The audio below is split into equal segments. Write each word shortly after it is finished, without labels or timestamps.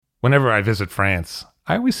Whenever I visit France,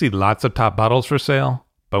 I always see lots of top bottles for sale,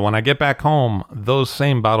 but when I get back home, those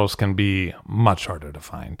same bottles can be much harder to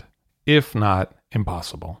find, if not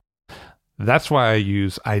impossible. That's why I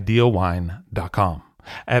use idealwine.com.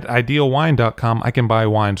 At idealwine.com, I can buy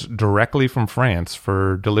wines directly from France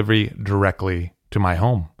for delivery directly to my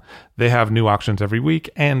home. They have new auctions every week,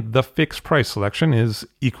 and the fixed price selection is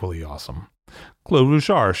equally awesome. Clos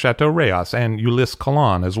Rougeard, Chateau Rayas, and Ulysse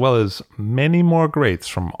Cologne, as well as many more greats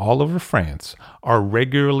from all over France, are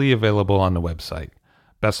regularly available on the website.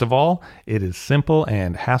 Best of all, it is simple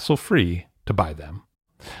and hassle-free to buy them.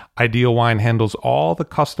 Ideal Wine handles all the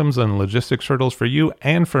customs and logistics hurdles for you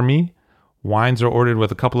and for me. Wines are ordered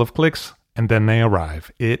with a couple of clicks, and then they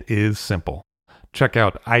arrive. It is simple. Check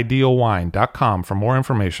out idealwine.com for more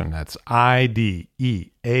information. That's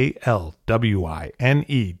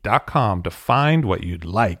IDEALWINE.com to find what you'd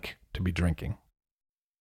like to be drinking.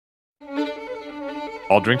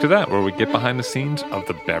 I'll drink to that, where we get behind the scenes of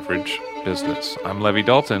the beverage business. I'm Levi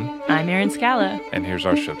Dalton. I'm Erin Scala. And here's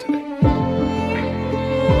our show today.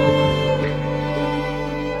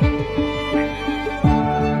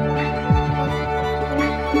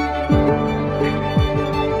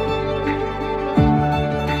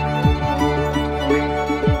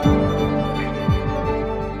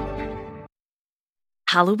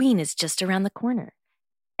 Halloween is just around the corner.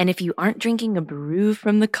 And if you aren't drinking a brew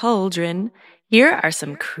from the cauldron, here are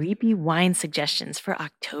some creepy wine suggestions for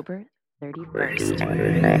October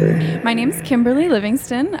 31st. My name's Kimberly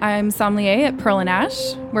Livingston. I'm sommelier at Pearl and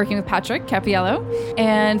Ash, working with Patrick Capiello.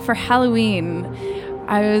 And for Halloween,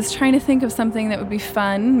 I was trying to think of something that would be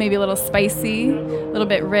fun, maybe a little spicy, a little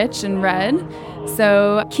bit rich and red.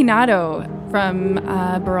 So Quinado from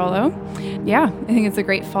Barolo. Yeah, I think it's a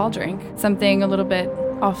great fall drink. Something a little bit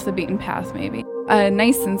off the beaten path, maybe.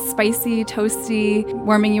 Nice and spicy, toasty,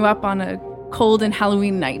 warming you up on a cold and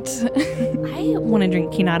Halloween night. I want to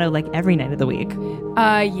drink Quinado like every night of the week.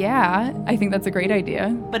 Yeah, I think that's a great idea.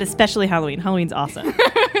 But especially Halloween. Halloween's awesome.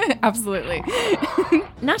 Absolutely.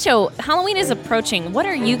 Nacho, Halloween is approaching. What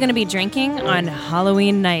are you going to be drinking on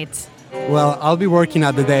Halloween night? Well, I'll be working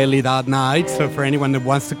at the Daily that night, so for anyone that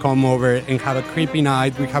wants to come over and have a creepy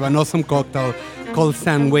night, we have an awesome cocktail called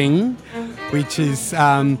Sanguine, which is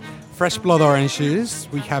fresh blood orange juice.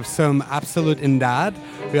 We have some Absolute in that.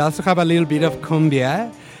 We also have a little bit of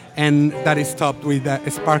cumbia, and that is topped with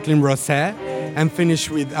a sparkling rosé and finished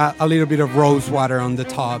with a little bit of rose water on the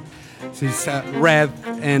top. So it's red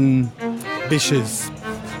and vicious.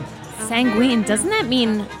 Sanguine, doesn't that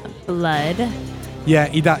mean blood?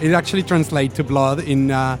 Yeah, it actually translates to blood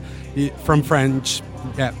from French.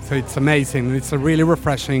 Yeah, so it's amazing. It's a really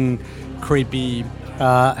refreshing, creepy.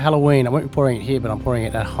 Halloween, I won't be pouring it here, but I'm pouring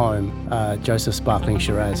it at home. Joseph Sparkling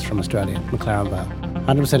Shiraz from Australia, McLaren Vale.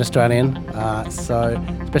 100% Australian, so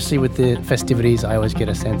especially with the festivities, I always get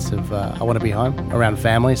a sense of I want to be home around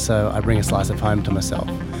family, so I bring a slice of home to myself.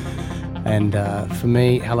 And for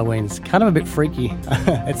me, Halloween's kind of a bit freaky.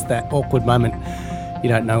 It's that awkward moment. You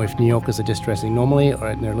don't know if New Yorkers are just dressing normally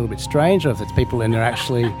or they're a little bit strange, or if it's people and they're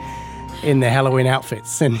actually in their Halloween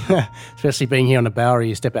outfits. And especially being here on the Bowery,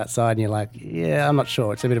 you step outside and you're like, yeah, I'm not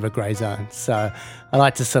sure. It's a bit of a grey zone. So I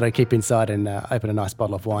like to sort of keep inside and open a nice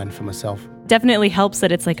bottle of wine for myself. Definitely helps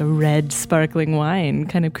that it's like a red sparkling wine.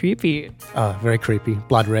 Kind of creepy. Oh, very creepy.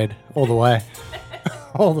 Blood red. All the way.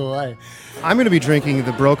 All the way. I'm going to be drinking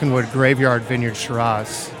the Brokenwood Graveyard Vineyard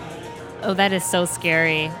Shiraz. Oh, that is so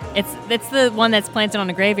scary. It's the one that's planted on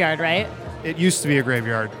a graveyard, right? It used to be a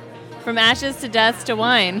graveyard. From ashes to death to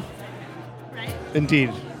wine. Right?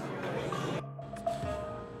 Indeed.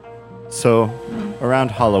 So,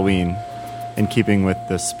 around Halloween, in keeping with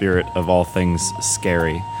the spirit of all things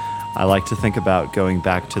scary, I like to think about going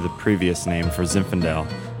back to the previous name for Zinfandel,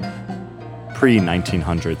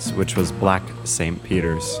 pre-1900s, which was Black St.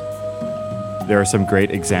 Peter's. There are some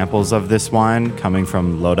great examples of this wine coming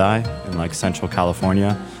from Lodi in Central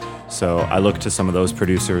California. So I look to some of those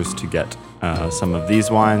producers to get some of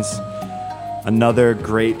these wines. Another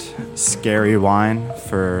great scary wine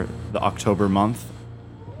for the October month,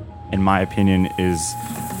 in my opinion, is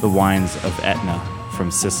the wines of Etna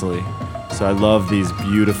from Sicily. So I love these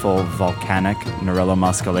beautiful volcanic Nerello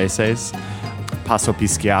Mascaleses, Passo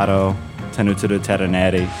Pischiato, Tenuto de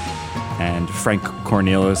Terraneri, and Frank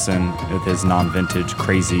Corneliusen with his non-vintage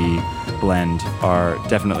crazy blend are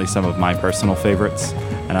definitely some of my personal favorites,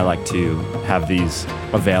 and I like to have these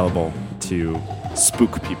available to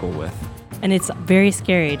spook people with. And it's very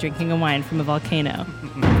scary drinking a wine from a volcano.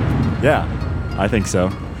 Yeah, I think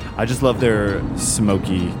so. I just love their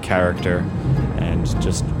smoky character and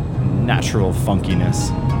just natural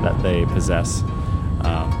funkiness that they possess.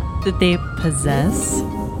 That they possess?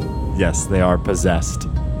 Yes, they are possessed.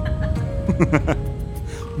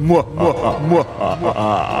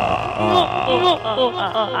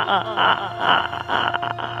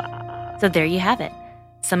 So there you have it.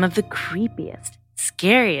 Some of the creepiest,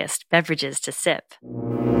 scariest beverages to sip.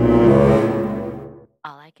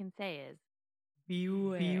 All I can say is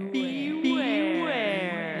beware.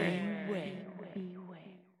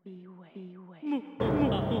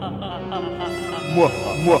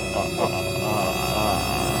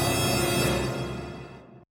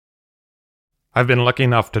 I've been lucky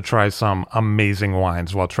enough to try some amazing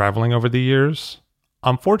wines while traveling over the years.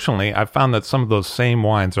 Unfortunately, I've found that some of those same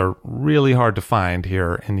wines are really hard to find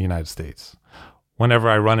here in the United States. Whenever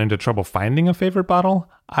I run into trouble finding a favorite bottle,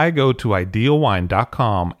 I go to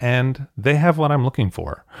idealwine.com and they have what I'm looking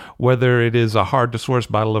for. Whether it is a hard-to-source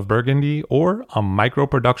bottle of Burgundy or a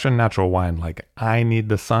micro-production natural wine like I Need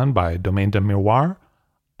the Sun by Domaine de Miroir,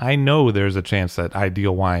 I know there's a chance that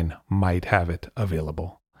Ideal Wine might have it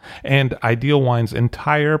available. And Ideal Wine's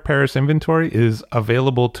entire Paris inventory is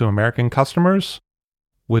available to American customers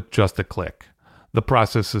with just a click. The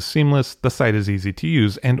process is seamless, the site is easy to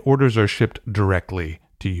use, and orders are shipped directly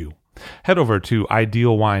to you. Head over to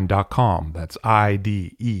idealwine.com, that's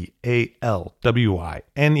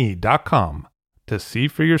IDEALWINE.com, to see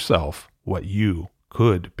for yourself what you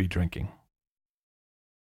could be drinking.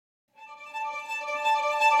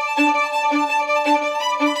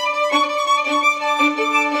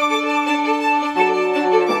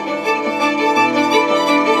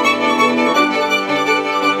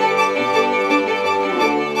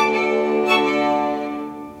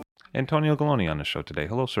 Antonio Galloni on the show today.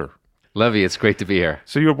 Hello, sir. Levy, it's great to be here.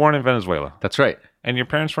 So you were born in Venezuela. That's right. And your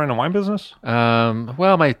parents ran a wine business?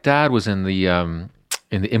 Well, my dad was in the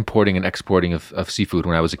importing and exporting of seafood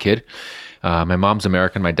when I was a kid. My mom's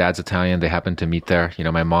American, my dad's Italian. They happened to meet there. You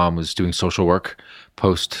know, my mom was doing social work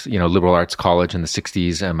post, liberal arts college in the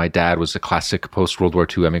 60s. And my dad was a classic post-World War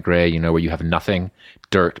II emigre, where you have nothing,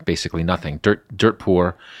 dirt, basically nothing, dirt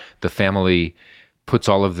poor. The family puts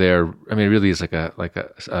all of their, it really is like a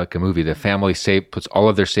movie. The family puts all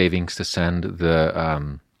of their savings to send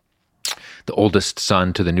the oldest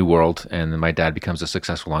son to the new world, and then my dad becomes a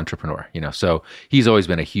successful entrepreneur, So he's always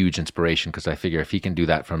been a huge inspiration because I figure if he can do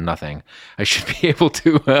that from nothing, I should be able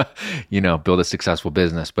to, build a successful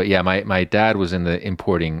business. But yeah, my dad was in the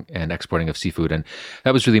importing and exporting of seafood, and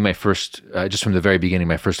that was really my first, just from the very beginning,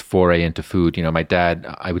 my first foray into food. My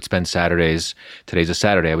dad, I would spend Saturdays. Today's a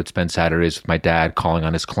Saturday. I would spend Saturdays with my dad, calling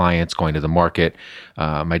on his clients, going to the market.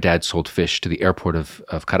 My dad sold fish to the airport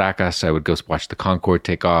of Caracas. I would go watch the Concorde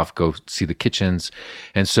take off, go see the kitchens.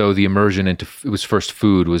 And so the immersion into it was first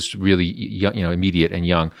food was really young, immediate and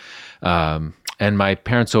young. And my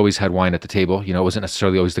parents always had wine at the table. It wasn't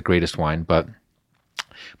necessarily always the greatest wine, but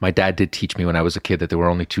my dad did teach me when I was a kid that there were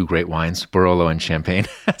only two great wines, Barolo and Champagne.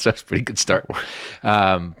 So that's a pretty good start.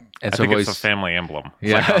 And I think it's a family emblem.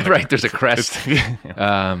 Yeah, right. There's a crest.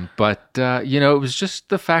 But it was just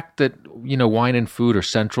the fact that, wine and food are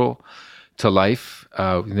central to life.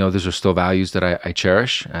 Those are still values that I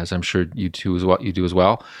cherish, as I'm sure you do as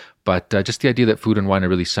well. But just the idea that food and wine are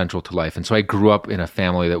really central to life. And so I grew up in a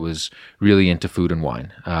family that was really into food and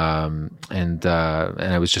wine. And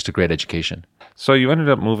it was just a great education. So you ended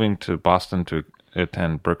up moving to Boston to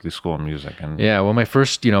attend Berklee School of Music. And yeah, well, my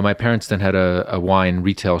first, my parents then had a wine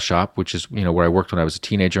retail shop, which is, where I worked when I was a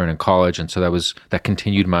teenager and in college. And so that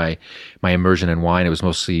continued my immersion in wine. It was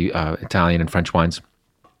mostly Italian and French wines.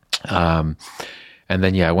 And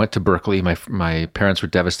then, I went to Berklee. My parents were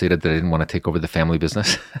devastated that I didn't want to take over the family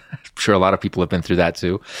business. I'm sure a lot of people have been through that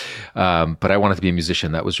too. But I wanted to be a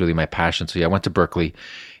musician. That was really my passion. So I went to Berklee,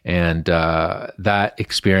 and that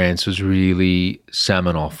experience was really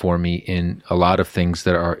seminal for me in a lot of things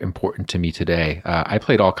that are important to me today. I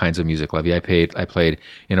played all kinds of music, Levy. I played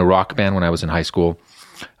in a rock band when I was in high school.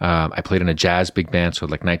 I played in a jazz big band, so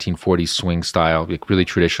like 1940s swing style, like really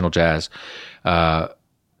traditional jazz.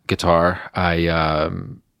 Guitar. I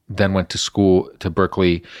then went to school to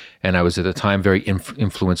Berklee, and I was at the time very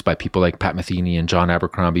influenced by people like Pat Metheny and John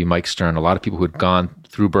Abercrombie, Mike Stern, a lot of people who had gone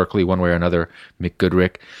through Berklee one way or another, Mick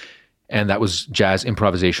Goodrick, and that was jazz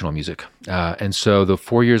improvisational music. And so the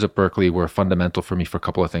 4 years at Berklee were fundamental for me for a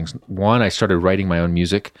couple of things. One, I started writing my own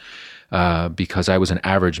music because I was an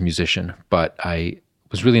average musician, but I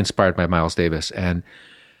was really inspired by Miles Davis, and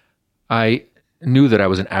I knew that I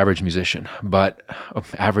was an average musician, but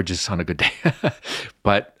average is on a good day.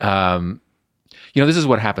 But this is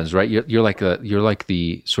what happens, right? You're like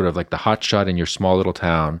the sort of like the hot shot in your small little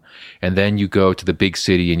town, and then you go to the big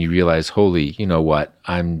city and you realize, holy, you know what?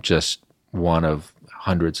 I'm just one of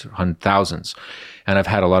hundreds, thousands. And I've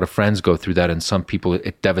had a lot of friends go through that, and some people,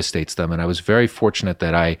 it devastates them. And I was very fortunate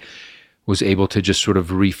that I was able to just sort of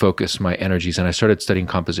refocus my energies. And I started studying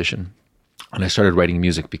composition. And I started writing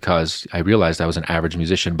music because I realized I was an average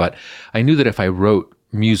musician. But I knew that if I wrote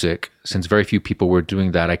music, since very few people were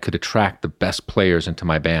doing that, I could attract the best players into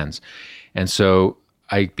my bands. And so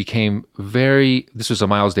I became this was a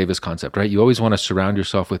Miles Davis concept, right? You always want to surround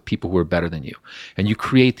yourself with people who are better than you. And you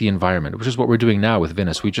create the environment, which is what we're doing now with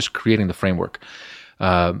Venice. We're just creating the framework.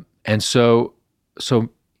 And so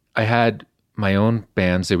I had my own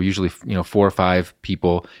bands. They were usually 4 or 5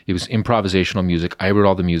 people. It was improvisational music. I wrote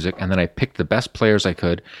all the music, and then I picked the best players I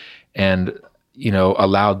could, and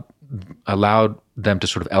allowed them to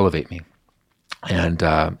sort of elevate me. And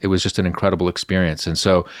it was just an incredible experience. And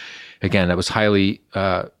so, again, that was highly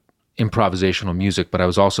improvisational music, but I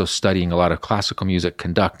was also studying a lot of classical music,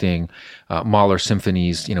 conducting, Mahler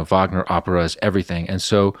symphonies, Wagner operas, everything. And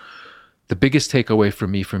so the biggest takeaway for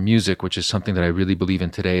me from music, which is something that I really believe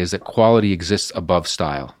in today, is that quality exists above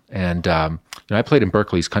style. And I played in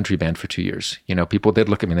Berkeley's country band for 2 years. People, they'd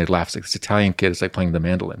look at me and they'd laugh. It's like, this Italian kid is like playing the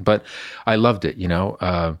mandolin. But I loved it,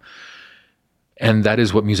 and that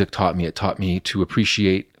is what music taught me. It taught me to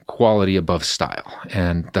appreciate quality above style.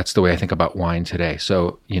 And that's the way I think about wine today.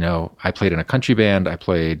 So, I played in a country band. I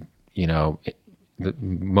played, the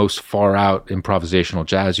most far out improvisational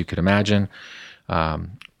jazz you could imagine.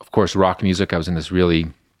 Of course, rock music. I was in this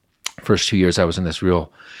first 2 years, I was in this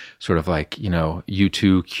real sort of like,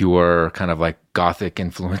 U2, Cure, kind of like gothic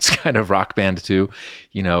influence kind of rock band too,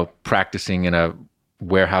 practicing in a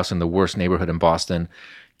warehouse in the worst neighborhood in Boston.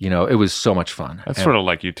 It was so much fun. That's sort of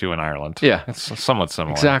like U2 in Ireland. Yeah. It's somewhat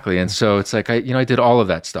similar. Exactly. And so it's like, I did all of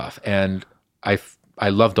that stuff, and I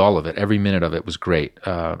loved all of it. Every minute of it was great.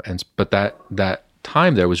 But that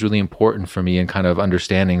time there was really important for me in kind of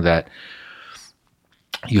understanding that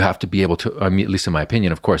you have to be able to, at least in my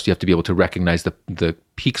opinion, of course, you have to be able to recognize the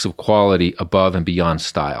peaks of quality above and beyond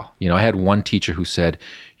style. I had one teacher who said,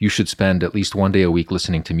 you should spend at least 1 day a week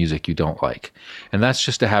listening to music you don't like. And that's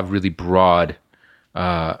just to have really a broad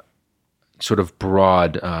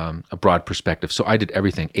perspective. So I did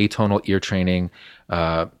everything: atonal ear training,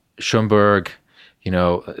 Schoenberg,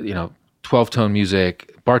 12-tone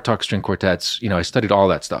music, Bartok string quartets. I studied all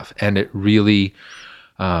that stuff, and it really,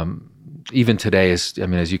 even today, as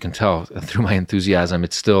you can tell through my enthusiasm,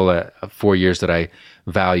 it's still 4 years that I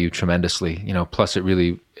value tremendously. Plus it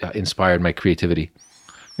really inspired my creativity.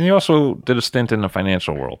 And you also did a stint in the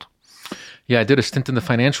financial world. Yeah, I did a stint in the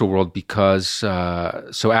financial world because,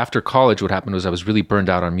 so after college, what happened was I was really burned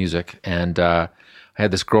out on music. And I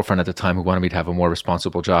had this girlfriend at the time who wanted me to have a more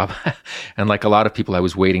responsible job. And like a lot of people, I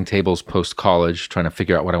was waiting tables post-college, trying to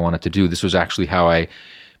figure out what I wanted to do. This was actually how I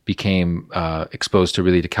became exposed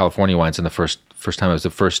to California wines in the first time. It was the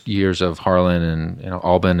first years of Harlan and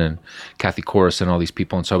Alban and Kathy Corus and all these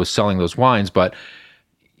people. And so I was selling those wines, but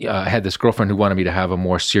I had this girlfriend who wanted me to have a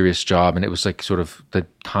more serious job. And it was like sort of the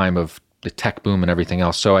time of the tech boom and everything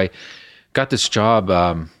else. So I got this job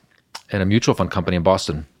in a mutual fund company in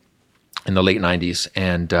Boston in the late 90s.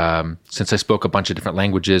 And since I spoke a bunch of different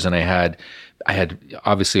languages, and I had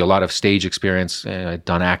obviously a lot of stage experience, I'd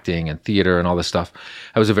done acting and theater and all this stuff,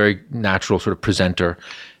 I was a very natural sort of presenter.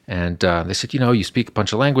 And they said, you speak a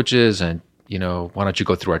bunch of languages, and why don't you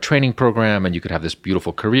go through our training program, and you could have this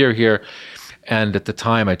beautiful career here. And at the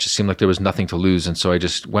time, it just seemed like there was nothing to lose. And so I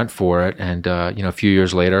just went for it. And, a few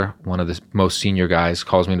years later, one of the most senior guys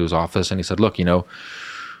calls me into his office, and he said, look,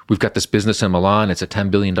 we've got this business in Milan. It's a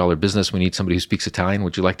 $10 billion business. We need somebody who speaks Italian.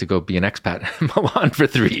 Would you like to go be an expat in Milan for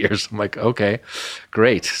 3 years? I'm like, okay,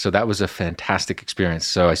 great. So that was a fantastic experience.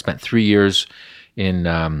 So I spent 3 years in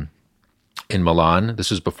Milan.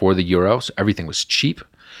 This was before the euro, so everything was cheap.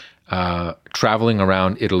 Traveling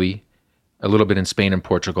around Italy, a little bit in Spain and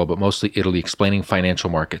Portugal, but mostly Italy, explaining financial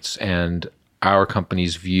markets and our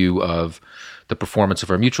company's view of the performance of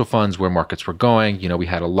our mutual funds, where markets were going. We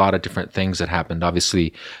had a lot of different things that happened.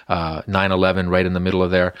 Obviously, 9/11 right in the middle of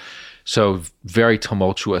there. So very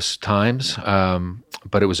tumultuous times,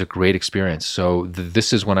 but it was a great experience. So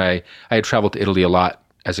this is when I had traveled to Italy a lot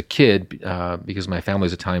as a kid because my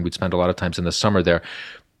family's Italian. We'd spend a lot of times in the summer there.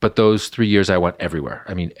 But those 3 years, I went everywhere.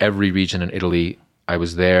 Every region in Italy, I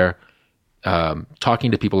was there. Talking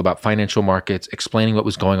to people about financial markets, explaining what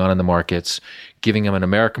was going on in the markets, giving them an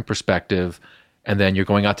American perspective, and then you're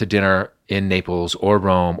going out to dinner in Naples or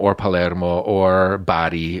Rome or Palermo or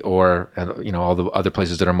Bari or all the other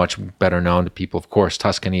places that are much better known to people. Of course,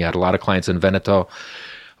 Tuscany. I had a lot of clients in Veneto,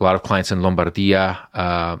 a lot of clients in Lombardia,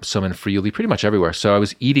 some in Friuli, pretty much everywhere. So I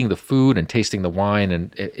was eating the food and tasting the wine,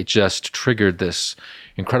 and it just triggered this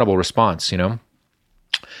incredible response,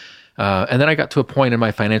 And then I got to a point in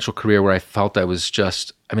my financial career where I felt I was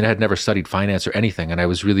just, I mean, I had never studied finance or anything. And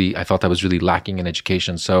I felt I was really lacking in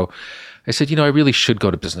education. So I said, I really should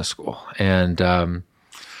go to business school. And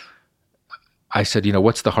I said,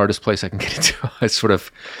 what's the hardest place I can get into? It's sort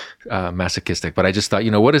of masochistic, but I just thought,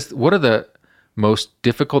 what are the most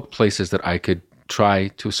difficult places that I could try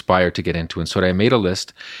to aspire to get into? And so I made a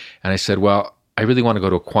list, and I said, well, I really want to go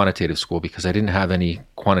to a quantitative school because I didn't have any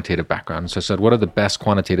quantitative background. So I said, what are the best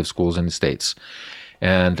quantitative schools in the States?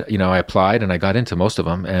 And, I applied and I got into most of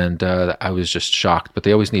them, and I was just shocked, but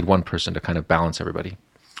they always need one person to kind of balance everybody.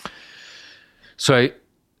 So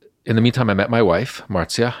in the meantime, I met my wife,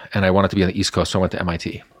 Marzia, and I wanted to be on the East Coast, so I went to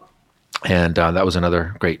MIT. And that was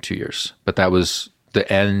another great 2 years. But that was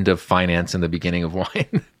the end of finance and the beginning of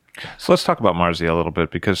wine. So let's talk about Marzia a little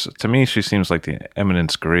bit, because to me, she seems like the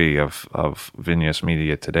eminence gris of Vinous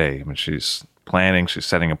Media today. I mean, she's planning, she's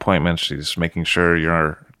setting appointments, she's making sure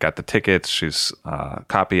you're got the tickets, she's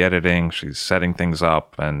copy editing, she's setting things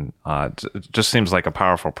up, and it just seems like a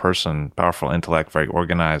powerful person, powerful intellect, very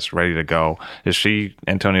organized, ready to go. Is she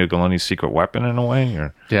Antonio Galloni's secret weapon in a way?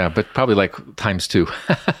 Or? Yeah, but probably like times two.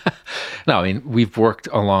 No, I mean, we've worked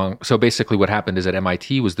along. So basically what happened is at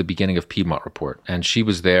MIT was the beginning of Piedmont Report, and she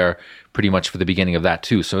was there pretty much for the beginning of that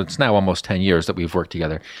too. So it's now almost 10 years that we've worked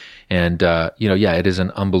together. And, it is an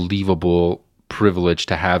unbelievable privilege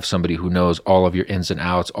to have somebody who knows all of your ins and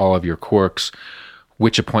outs, all of your quirks,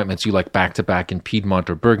 which appointments you like back to back in Piedmont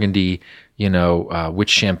or Burgundy, which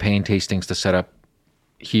champagne tastings to set up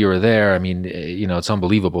here or there. I mean, it's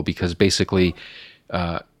unbelievable because basically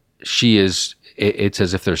it's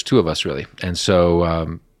as if there's two of us really. And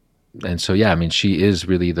so, yeah, I mean, she is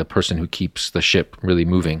really the person who keeps the ship really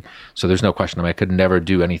moving. So there's no question. I mean, I could never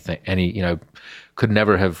do could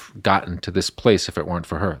never have gotten to this place if it weren't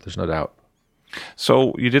for her. There's no doubt.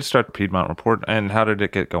 So you did start Piedmont Report, and how did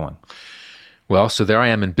it get going? Well, so there I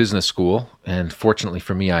am in business school, and fortunately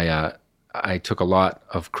for me, I took a lot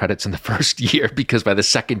of credits in the first year because by the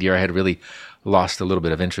second year I had really lost a little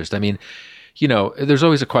bit of interest. I mean, there's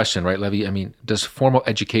always a question, right, Levy? I mean, does formal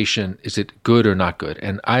education, is it good or not good?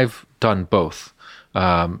 And I've done both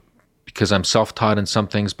because I'm self-taught in some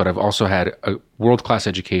things, but I've also had a world-class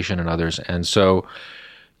education in others. And so,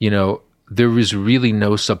 there is really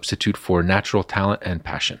no substitute for natural talent and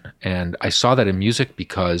passion. And I saw that in music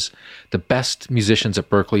because the best musicians at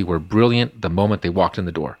Berklee were brilliant the moment they walked in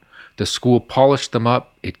the door. The school polished them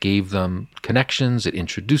up. It gave them connections. It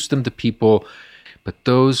introduced them to people. But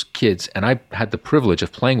those kids, and I had the privilege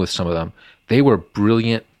of playing with some of them, they were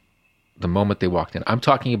brilliant the moment they walked in. I'm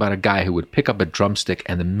talking about a guy who would pick up a drumstick,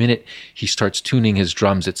 and the minute he starts tuning his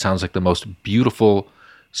drums, it sounds like the most beautiful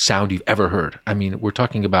sound you've ever heard. I mean, we're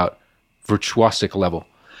talking about virtuosic level.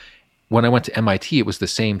 When I went to MIT, it was the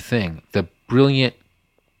same thing. The brilliant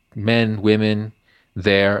men, women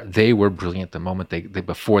there, they were brilliant the moment they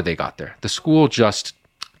before they got there. The school just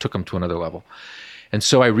took them to another level. And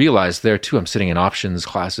so I realized there too, I'm sitting in options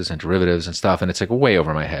classes and derivatives and stuff, and it's like way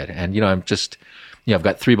over my head. And, I'm just, I've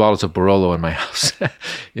got 3 bottles of Barolo in my house.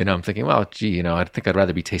 I'm thinking, well, gee, I think I'd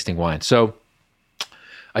rather be tasting wine. So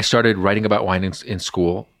I started writing about wine in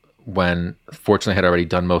school, when fortunately I had already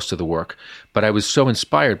done most of the work. But I was so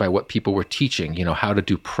inspired by what people were teaching, how to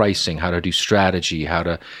do pricing, how to do strategy, how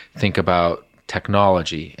to think about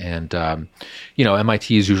technology. And,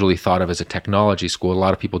 MIT is usually thought of as a technology school. A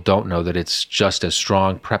lot of people don't know that it's just as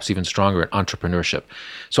strong, perhaps even stronger in entrepreneurship.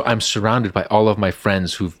 So I'm surrounded by all of my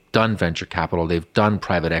friends who've done venture capital, they've done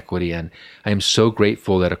private equity. And I am so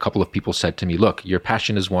grateful that a couple of people said to me, look, your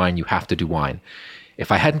passion is wine, you have to do wine.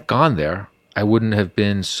 If I hadn't gone there, I wouldn't have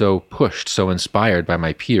been so pushed, so inspired by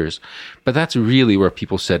my peers. But that's really where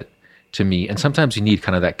people said to me, and sometimes you need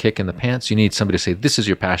kind of that kick in the pants. You need somebody to say, this is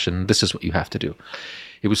your passion. This is what you have to do.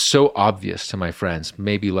 It was so obvious to my friends,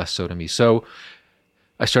 maybe less so to me. So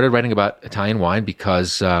I started writing about Italian wine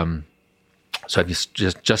because, so I've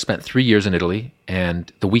just spent 3 years in Italy,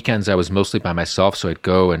 and the weekends I was mostly by myself. So I'd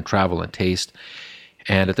go and travel and taste.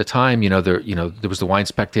 And at the time, there was the Wine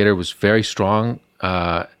Spectator, it was very strong,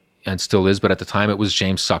 and still is, but at the time it was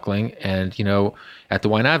James Suckling. And, at the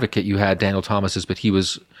Wine Advocate, you had Daniel Thomas's, but he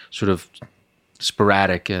was sort of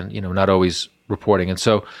sporadic and, not always reporting. And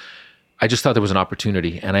so I just thought there was an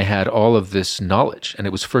opportunity, and I had all of this knowledge, and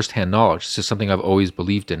it was firsthand knowledge. This is something I've always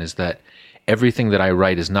believed in, is that everything that I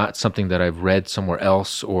write is not something that I've read somewhere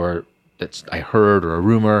else or that I heard or a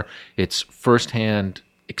rumor. It's firsthand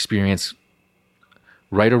experience,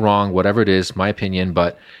 right or wrong, whatever it is, my opinion,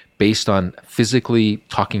 but based on physically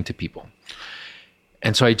talking to people.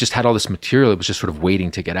 And so I just had all this material. It was just sort of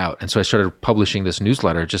waiting to get out. And so I started publishing this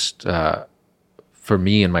newsletter just for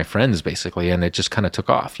me and my friends, basically. And it just kind of took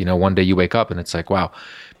off. One day you wake up and it's like, wow,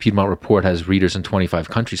 Piedmont Report has readers in 25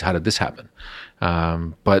 countries. How did this happen?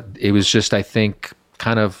 But it was just, I think,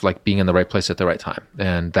 kind of like being in the right place at the right time.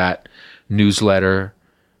 And that newsletter,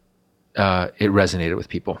 it resonated with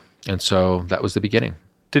people. And so that was the beginning.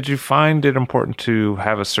 Did you find it important to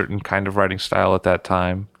have a certain kind of writing style at that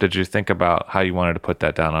time? Did you think about how you wanted to put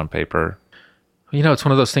that down on paper? It's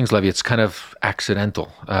one of those things, Levy. It's kind of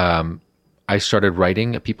accidental. I started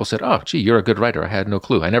writing. People said, "Oh, gee, you're a good writer." I had no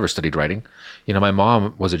clue. I never studied writing. My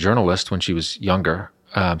mom was a journalist when she was younger.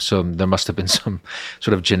 So there must have been some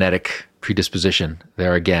sort of genetic predisposition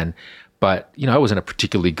there again. But, I wasn't a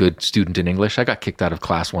particularly good student in English. I got kicked out of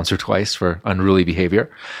class once or twice for unruly behavior.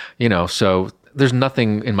 So there's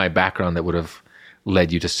nothing in my background that would have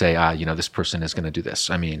led you to say, this person is going to do this.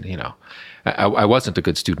 I mean, I wasn't a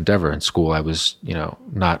good student ever in school. I was,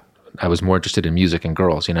 I was more interested in music and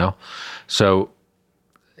girls, So,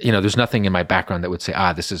 there's nothing in my background that would say,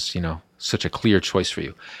 this is, such a clear choice for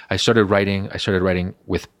you. I started writing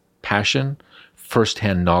with passion,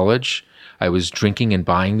 firsthand knowledge. I was drinking and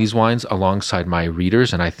buying these wines alongside my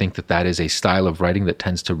readers. And I think that is a style of writing that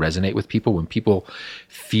tends to resonate with people. When people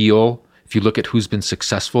feel, if you look at who's been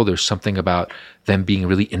successful, there's something about them being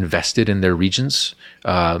really invested in their regions,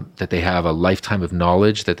 that they have a lifetime of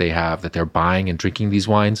knowledge, that they're buying and drinking these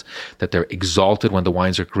wines, that they're exalted when the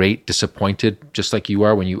wines are great, disappointed, just like you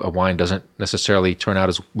are when a wine doesn't necessarily turn out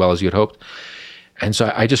as well as you had hoped. And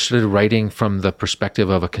so I just started writing from the perspective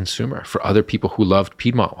of a consumer for other people who loved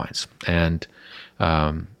Piedmont wines. And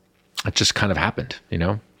it just kind of happened,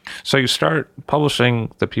 So you start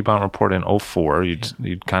publishing the Piedmont Report in 2004.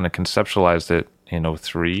 You'd kind of conceptualized it in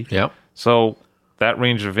 2003. Yep. So that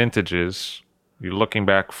range of vintages, you're looking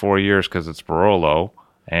back 4 years because it's Barolo,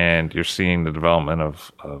 and you're seeing the development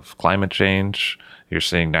of climate change. You're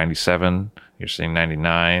seeing 97, you're seeing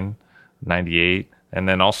 99, 98, and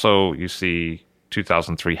then also you see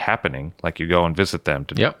 2003 happening, like you go and visit them.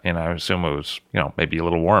 And I assume it was, maybe a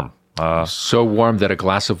little warm. So warm that a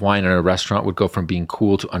glass of wine in a restaurant would go from being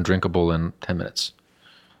cool to undrinkable in 10 minutes.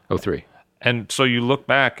 2003. And so you look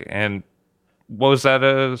back, and what was that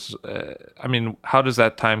as? How does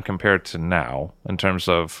that time compare to now in terms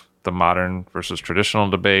of the modern versus traditional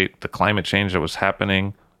debate, the climate change that was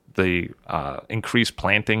happening, the increased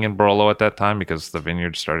planting in Barolo at that time, because the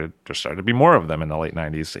vineyards there started to be more of them in the late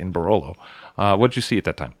 90s in Barolo. What did you see at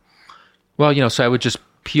that time? Well, so I would just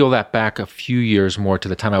peel that back a few years more to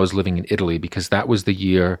the time I was living in Italy, because that was the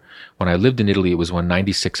year when I lived in Italy. It was when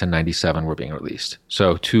 96 and 97 were being released.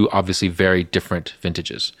 So two obviously very different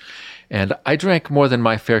vintages. And I drank more than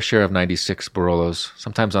my fair share of 96 Barolos,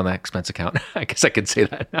 sometimes on the expense account. I guess I could say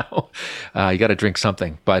that now. You got to drink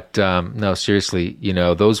something. But no, seriously,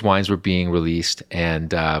 those wines were being released,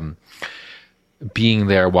 and being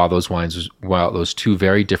there while those two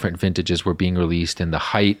very different vintages were being released in the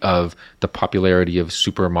height of the popularity of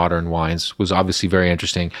super modern wines was obviously very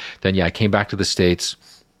interesting. Then, I came back to the States.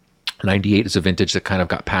 98 is a vintage that kind of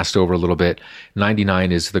got passed over a little bit.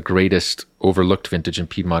 99 is the greatest overlooked vintage in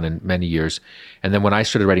Piedmont in many years. And then when I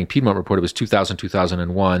started writing Piedmont Report, it was 2000,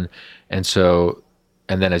 2001. And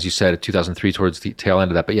then, as you said, 2003 towards the tail end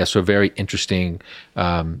of that. But so a very interesting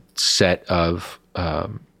set of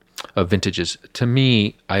vintages. To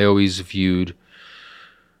me, I always viewed,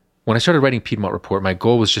 when I started writing Piedmont Report, my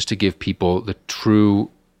goal was just to give people the true,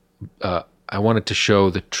 I wanted to show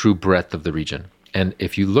the true breadth of the region. And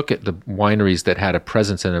if you look at the wineries that had a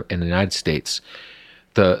presence in the United States,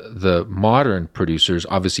 the modern producers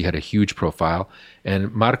obviously had a huge profile.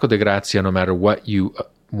 And Marco de Grazia, no matter what you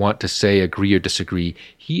want to say, agree or disagree,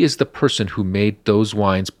 he is the person who made those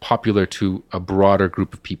wines popular to a broader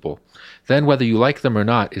group of people. Then whether you like them or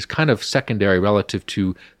not is kind of secondary relative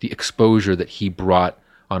to the exposure that he brought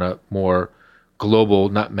on a more global,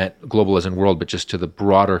 not meant global as in world, but just to the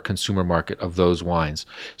broader consumer market of those wines.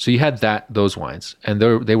 So you had those wines, and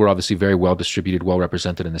they were obviously very well distributed, well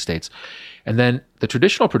represented in the States. And then the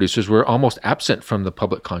traditional producers were almost absent from the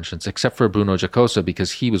public conscience, except for Bruno Giacosa,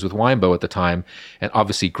 because he was with Winebow at the time, and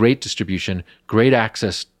obviously great distribution, great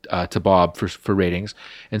access to Bob for ratings.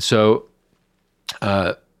 And so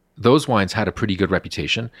those wines had a pretty good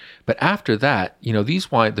reputation. But after that,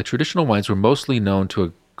 the traditional wines were mostly known to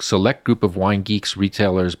a select group of wine geeks,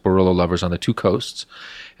 retailers, Barolo lovers on the two coasts.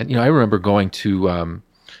 And, I remember going to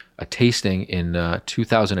a tasting in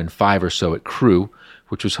 2005 or so at Cru,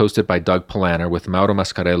 which was hosted by Doug Polaner with Mauro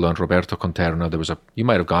Mascarello and Roberto Conterno. You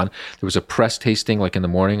might have gone. There was a press tasting like in the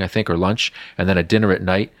morning, I think, or lunch, and then a dinner at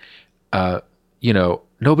night.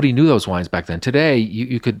 nobody knew those wines back then. Today,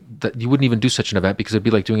 you wouldn't even do such an event because it'd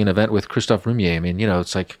be like doing an event with Christophe Roumier. I mean,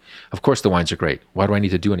 it's like, of course the wines are great. Why do I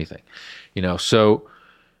need to do anything? So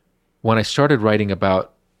when I started writing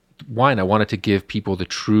about wine, I wanted to give people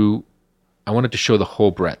I wanted to show the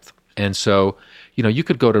whole breadth. And so, you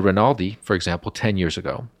could go to Rinaldi, for example, 10 years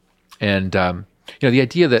ago. And, the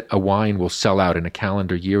idea that a wine will sell out in a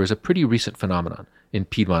calendar year is a pretty recent phenomenon, in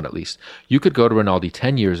Piedmont at least. You could go to Rinaldi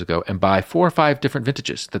 10 years ago and buy 4 or 5 different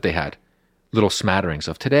vintages that they had, little smatterings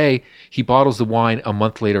of. Today, he bottles the wine, a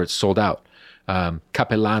month later it's sold out.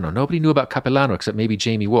 Capellano, nobody knew about Capellano except maybe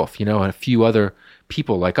Jamie Wolfe, and a few other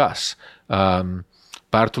people like us.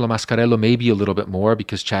 Bartolo Mascarello maybe a little bit more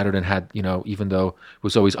because Chatterton had, even though it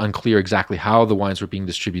was always unclear exactly how the wines were being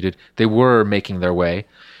distributed, they were making their way.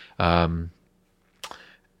 And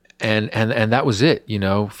that was it,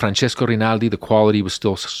 Francesco Rinaldi, the quality was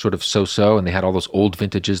still sort of so-so, and they had all those old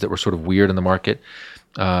vintages that were sort of weird in the market.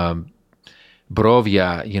 Brovia,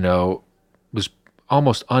 was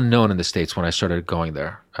almost unknown in the States when I started going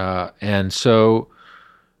there. And so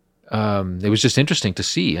it was just interesting to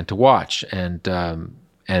see and to watch and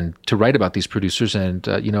to write about these producers. And,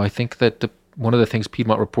 I think that one of the things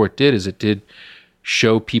Piedmont Report did is it did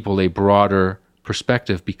show people a broader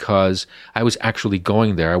perspective because I was actually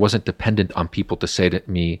going there. I wasn't dependent on people to say to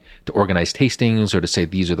me to organize tastings or to say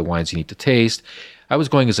these are the wines you need to taste. I was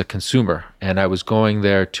going as a consumer, and I was going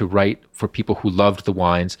there to write for people who loved the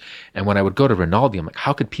wines. And when I would go to Rinaldi, I'm like,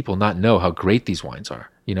 how could people not know how great these wines are?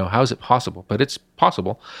 How is it possible? But it's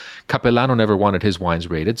possible. Capellano never wanted his wines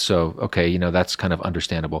rated, so okay, that's kind of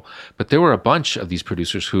understandable. But there were a bunch of these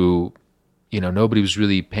producers who, nobody was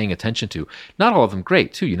really paying attention to. Not all of them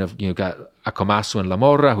great, too. You got Acomaso and La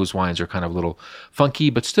Morra, whose wines are kind of a little funky,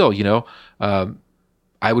 but still,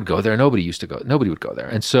 I would go there. Nobody would go there.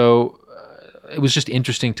 And so it was just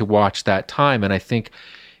interesting to watch that time. And I think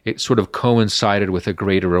it sort of coincided with a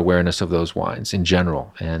greater awareness of those wines in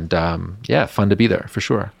general. And fun to be there for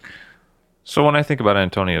sure. So when I think about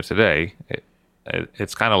Antonio today,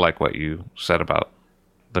 it's kind of like what you said about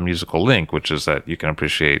the musical link, which is that you can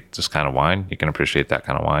appreciate this kind of wine, you can appreciate that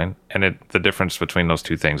kind of wine. And the difference between those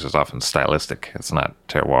two things is often stylistic. It's not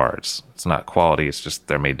terroir, it's not quality, it's just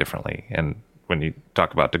they're made differently. And when you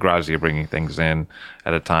talk about DeGrazia bringing things in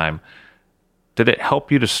at a time, did it help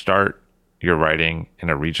you to start your writing in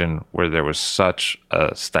a region where there was such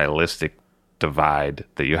a stylistic divide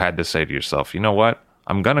that you had to say to yourself, you know what,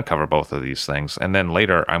 I'm going to cover both of these things, and then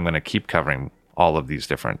later I'm going to keep covering all of these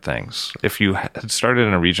different things? If you had started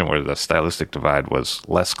in a region where the stylistic divide was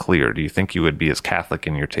less clear, do you think you would be as Catholic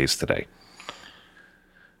in your taste today?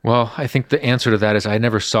 Well, I think the answer to that is I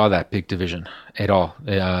never saw that big division at all.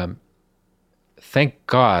 Thank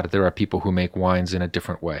God there are people who make wines in a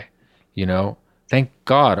different way. Thank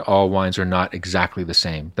God all wines are not exactly the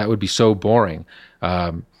same. That would be so boring.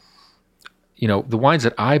 The wines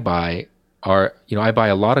that I buy are, I buy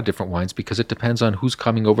a lot of different wines because it depends on who's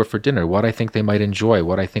coming over for dinner, what I think they might enjoy,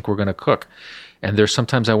 what I think we're going to cook. And there's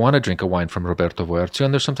sometimes I want to drink a wine from Roberto Voerzo,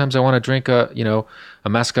 and there's sometimes I want to drink a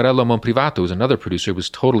Mascarello Monprivato, who's another producer who was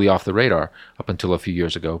totally off the radar up until a few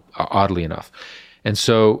years ago, oddly enough. And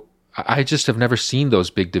so I just have never seen those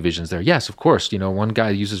big divisions there. Yes, of course, one guy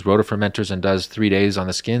uses rotofermenters and does 3 days on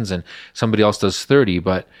the skins, and somebody else does 30,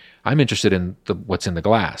 but I'm interested in what's in the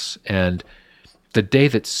glass. And the day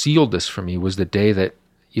that sealed this for me was the day that,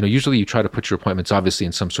 usually you try to put your appointments obviously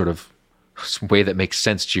in some sort of way that makes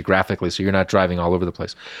sense geographically, so you're not driving all over the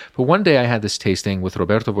place. But one day I had this tasting with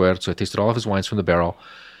Roberto Voerzo. I tasted all of his wines from the barrel.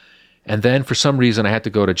 And then for some reason I had to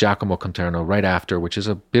go to Giacomo Conterno right after, which is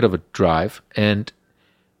a bit of a drive. And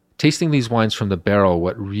tasting these wines from the barrel,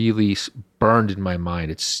 what really burned in my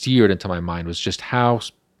mind, it seared into my mind, was just how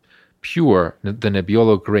pure the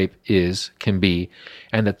Nebbiolo grape can be,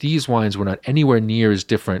 and that these wines were not anywhere near as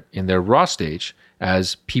different in their raw stage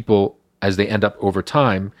as they end up over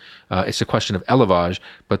time. It's a question of élevage,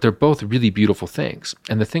 but they're both really beautiful things.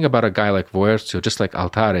 And the thing about a guy like Voerzo, just like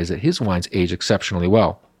Altare, is that his wines age exceptionally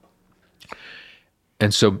well.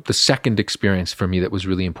 And so the second experience for me that was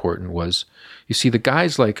really important was, you see, the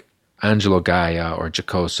guys like Angelo Gaia or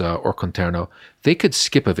Giacosa or Conterno, they could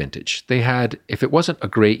skip a vintage. They had, if it wasn't a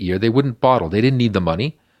great year, they wouldn't bottle. They didn't need the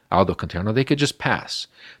money. Aldo Conterno, they could just pass.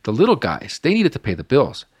 The little guys, they needed to pay the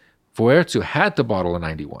bills. Voerzo had to bottle a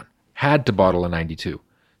 91, had to bottle a 92.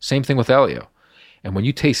 Same thing with Elio. And when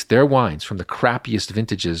you taste their wines from the crappiest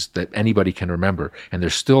vintages that anybody can remember, and they're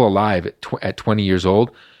still alive at 20 years old,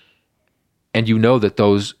 and you know that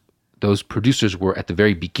those producers were at the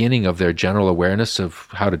very beginning of their general awareness of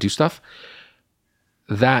how to do stuff,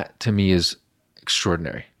 that to me is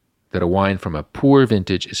extraordinary. that a wine from a poor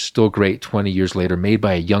vintage is still great 20 years later, made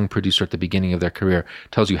by a young producer at the beginning of their career,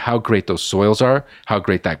 tells you how great those soils are, how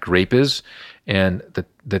great that grape is, and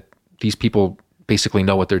that these people basically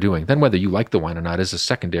know what they're doing. Then whether you like the wine or not is a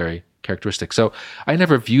secondary characteristic. So I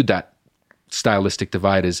never viewed that stylistic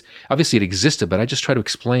divide as, obviously it existed, but I just try to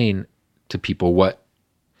explain to people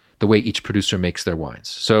the way each producer makes their wines.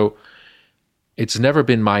 So it's never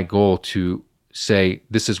been my goal to say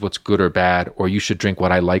this is what's good or bad, or you should drink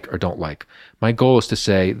what I like or don't like. My goal is to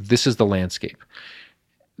say this is the landscape.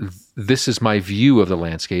 This is my view of the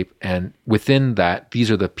landscape, and within that, these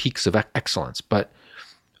are the peaks of excellence. But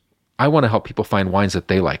I want to help people find wines that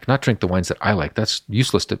they like, not drink the wines that I like. That's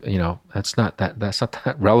useless to, that's not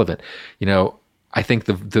that relevant. I think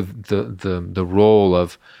the role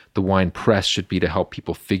of the wine press should be to help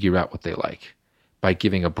people figure out what they like by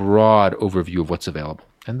giving a broad overview of what's available.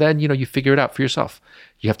 And then, you figure it out for yourself.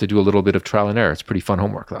 You have to do a little bit of trial and error. It's pretty fun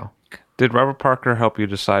homework, though. Did Robert Parker help you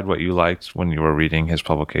decide what you liked when you were reading his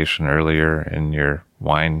publication earlier in your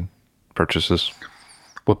wine purchases?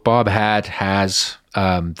 What Bob has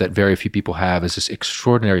that very few people have is this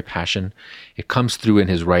extraordinary passion. It comes through in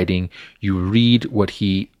his writing. You read what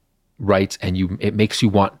he writes, and it makes you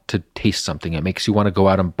want to taste something. It makes you want to go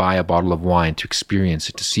out and buy a bottle of wine to experience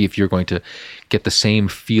it, to see if you're going to get the same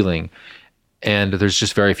feeling. And there's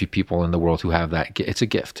just very few people in the world who have that. It's a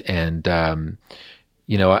gift. And,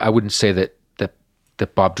 I wouldn't say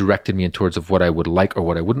that Bob directed me in towards of what I would like or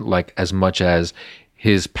what I wouldn't like, as much as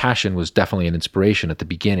his passion was definitely an inspiration at the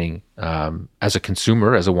beginning, as a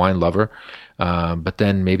consumer, as a wine lover. But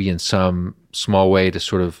then maybe in some small way to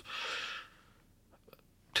sort of,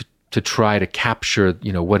 to try to capture,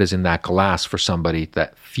 what is in that glass for somebody,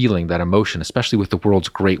 that feeling, that emotion, especially with the world's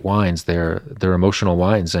great wines, they're emotional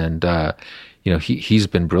wines. And, he's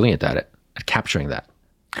been brilliant at capturing that.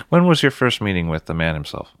 When was your first meeting with the man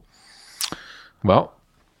himself? Well,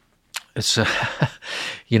 it's,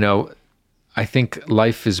 I think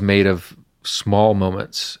life is made of small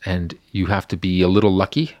moments, and you have to be a little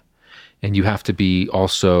lucky, and you have to be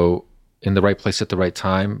also in the right place at the right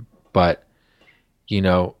time. But,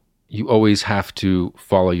 you always have to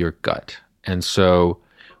follow your gut. And so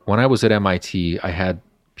when I was at MIT, I had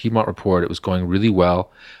Piedmont Report. It was going really well.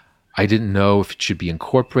 I didn't know if it should be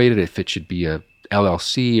incorporated, if it should be a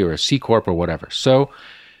LLC or a C Corp or whatever. So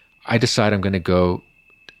I decided I'm going to go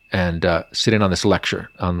and sit in on this lecture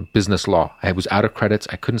on business law. I was out of credits.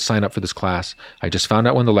 I couldn't sign up for this class. I just found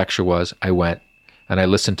out when the lecture was. I went and I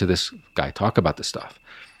listened to this guy talk about this stuff.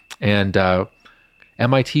 And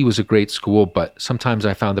MIT was a great school, but sometimes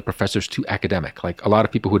I found the professors too academic, like a lot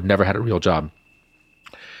of people who had never had a real job.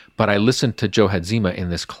 But I listened to Joe Hadzima in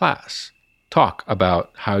this class talk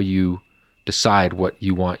about how you decide what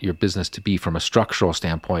you want your business to be from a structural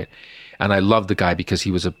standpoint. And I loved the guy because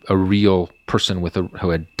he was a real person who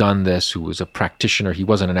had done this, who was a practitioner. He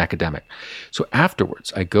wasn't an academic. So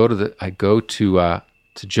afterwards, I go to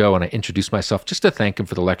Joe and I introduce myself just to thank him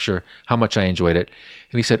for the lecture, how much I enjoyed it.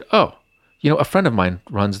 And he said, "Oh, a friend of mine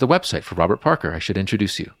runs the website for Robert Parker. I should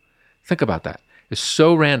introduce you." Think about that. It's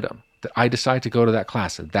so random that I decide to go to that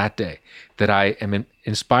class that day, that I am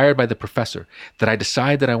inspired by the professor, that I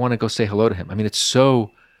decide that I want to go say hello to him. I mean, it's so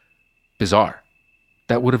bizarre.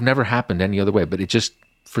 That would have never happened any other way, but it just,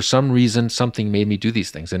 for some reason, something made me do these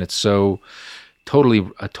things. And it's so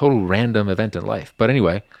a total random event in life. But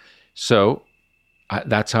anyway, so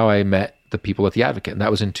that's how I met the people at The Advocate. And that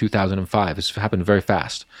was in 2005. This happened very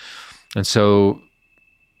fast. And so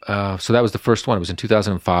that was the first one. It was in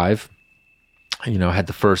 2005. I had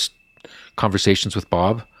the first conversations with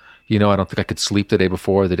Bob. I don't think I could sleep the day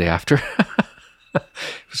before or the day after. It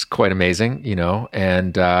was quite amazing,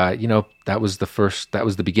 and, that was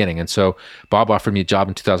the beginning. And so Bob offered me a job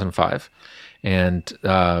in 2005. And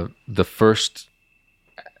the first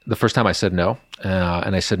time I said no,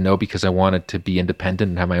 and I said no because I wanted to be independent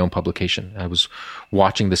and have my own publication. I was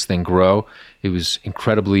watching this thing grow. It was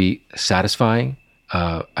incredibly satisfying.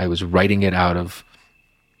 I was writing it out of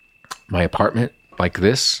my apartment like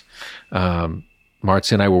this.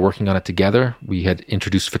 Martz and I were working on it together. We had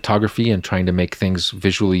introduced photography and trying to make things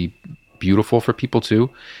visually beautiful for people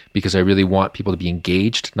too, because I really want people to be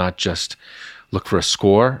engaged, not just look for a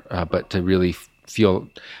score, but to really feel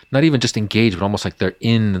not even just engaged, but almost like they're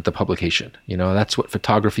in the publication. That's what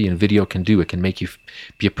photography and video can do. It can make you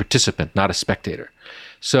be a participant, not a spectator.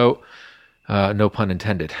 So, no pun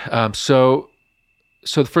intended. So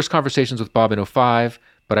the first conversations with Bob in 2005,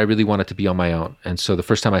 but I really wanted to be on my own. And so the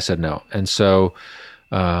first time I said no. And so,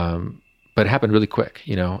 but it happened really quick,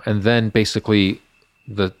 And then basically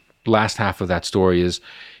the last half of that story is,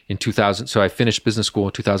 in 2000. So I finished business school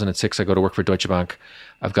in 2006. I go to work for Deutsche Bank.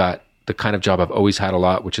 I've got the kind of job I've always had a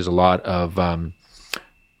lot, which is a lot of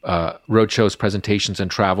road shows, presentations,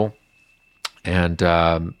 and travel, and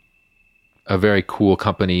a very cool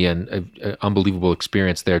company and an unbelievable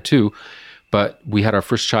experience there too. But we had our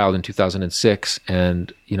first child in 2006,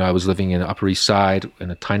 and I was living in the Upper East Side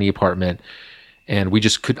in a tiny apartment, and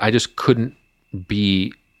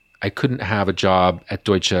I couldn't have a job at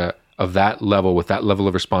Deutsche of that level with that level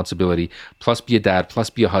of responsibility, plus be a dad, plus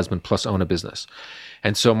be a husband, plus own a business.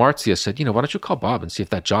 And so Marzia said, why don't you call Bob and see if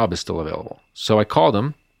that job is still available? So I called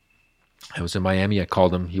him. I was in Miami. I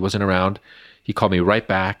called him. He wasn't around. He called me right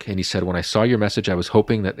back, and he said, when I saw your message, I was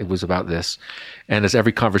hoping that it was about this. And as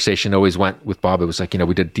every conversation always went with Bob, it was like,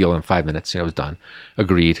 we did a deal in 5 minutes. It was done.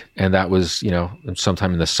 Agreed. And that was,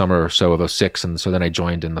 sometime in the summer or so of 06. And so then I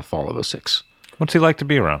joined in the fall of 06. What's he like to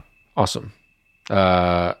be around? Awesome.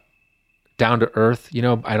 Down to earth.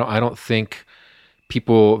 I don't think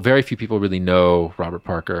very few people really know Robert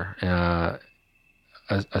Parker.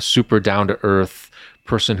 A super down to earth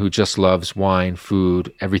person who just loves wine,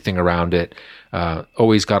 food, everything around it.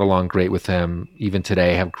 Always got along great with him. Even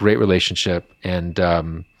today, have great relationship, and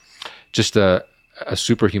just a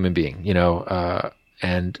super human being,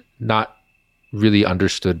 and not really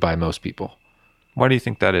understood by most people. Why do you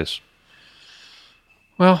think that is?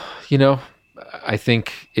 Well, I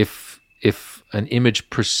think if an image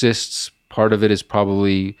persists, part of it is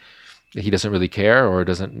probably he doesn't really care or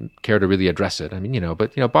doesn't care to really address it.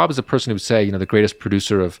 But Bob is a person who would say, the greatest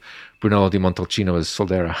producer of Brunello di Montalcino is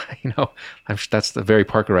Soldera. I'm sure that's the very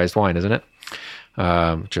Parkerized wine, isn't it?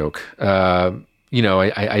 Joke.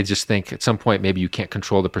 I just think at some point maybe you can't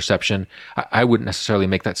control the perception. I wouldn't necessarily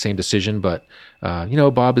make that same decision, but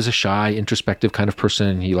Bob is a shy, introspective kind of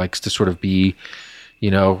person. He likes to sort of be,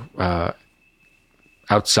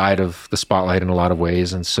 outside of the spotlight in a lot of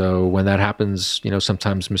ways. And so when that happens,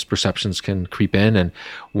 sometimes misperceptions can creep in. And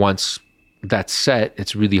once that's set,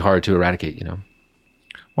 it's really hard to eradicate,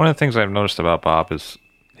 One of the things I've noticed about Bob is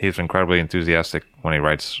he's incredibly enthusiastic when he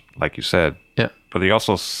writes, like you said. Yeah. But he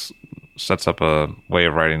also sets up a way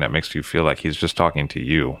of writing that makes you feel like he's just talking to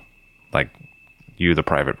you, like you, the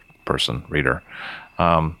private person, reader.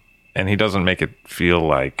 And he doesn't make it feel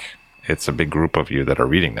like it's a big group of you that are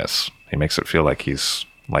reading this. He makes it feel like he's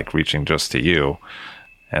like reaching just to you.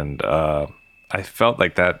 And I felt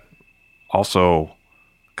like that also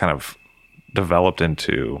kind of developed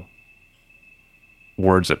into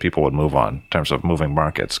words that people would move on in terms of moving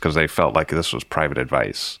markets, because they felt like this was private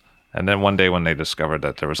advice. And then one day when they discovered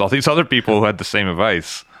that there was all these other people who had the same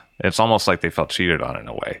advice, it's almost like they felt cheated on in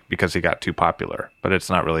a way because he got too popular. But it's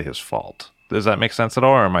not really his fault. Does that make sense at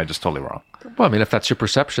all, or am I just totally wrong? Well, if that's your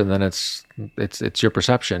perception, then it's your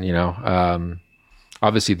perception.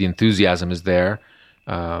 Obviously the enthusiasm is there,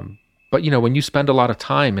 but when you spend a lot of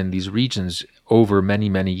time in these regions over many,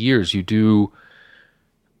 many years, you do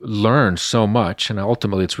learn so much, and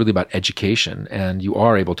ultimately it's really about education, and you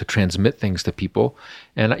are able to transmit things to people.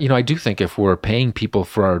 And I do think if we're paying people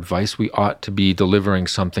for our advice, we ought to be delivering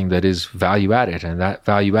something that is value added, and that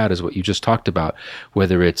value add is what you just talked about,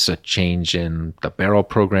 whether it's a change in the barrel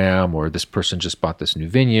program, or this person just bought this new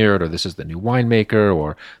vineyard, or this is the new winemaker,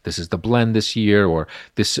 or this is the blend this year, or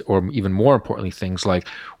this, or even more importantly, things like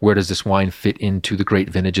where does this wine fit into the great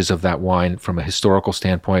vintages of that wine from a historical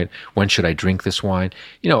standpoint? When should I drink this wine?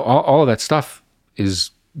 All of that stuff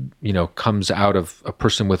is, comes out of a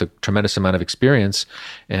person with a tremendous amount of experience,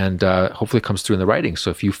 and hopefully it comes through in the writing.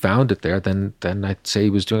 So if you found it there, then I'd say he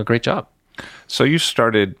was doing a great job. So you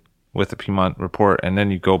started with the Piedmont Report, and then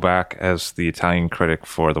you go back as the Italian critic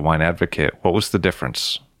for the Wine Advocate. What was the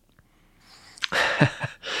difference?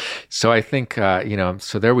 So I think,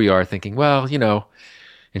 so there we are thinking, well,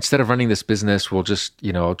 instead of running this business, we'll just,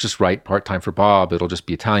 just write part-time for Bob. It'll just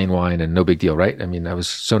be Italian wine and no big deal, right? I was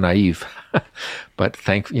so naive, but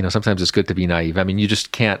sometimes it's good to be naive. You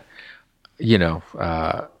just can't, there's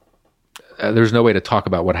no way to talk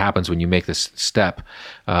about what happens when you make this step.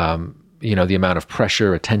 The amount of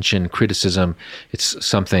pressure, attention, criticism, it's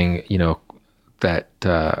something, that,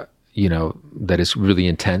 that is really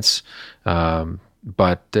intense.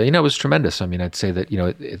 But it was tremendous. I'd say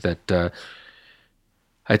that,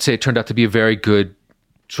 I'd say it turned out to be a very good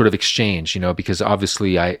sort of exchange, because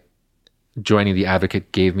obviously joining the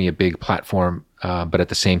Advocate gave me a big platform, but at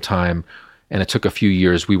the same time, and it took a few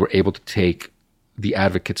years, we were able to take the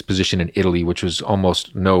Advocate's position in Italy, which was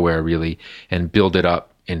almost nowhere really, and build it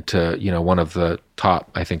up into, one of the top,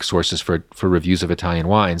 I think, sources for reviews of Italian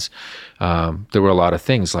wines. There were a lot of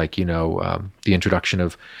things like, the introduction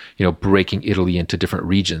of, breaking Italy into different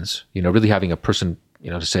regions, really having a person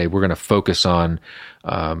to say we're going to focus on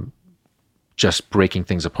just breaking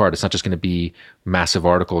things apart. It's not just going to be massive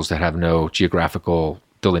articles that have no geographical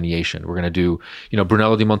delineation. We're going to do,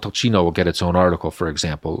 Brunello di Montalcino will get its own article, for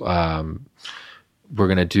example. We're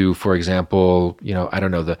going to do, for example,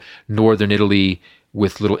 the Northern Italy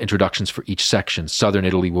with little introductions for each section. Southern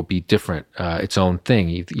Italy will be different, its own thing.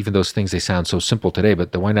 Even those things, they sound so simple today,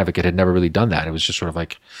 but the Wine Advocate had never really done that. It was just sort of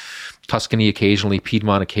like Tuscany occasionally,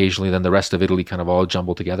 Piedmont occasionally, then the rest of Italy kind of all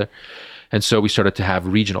jumbled together. And so we started to have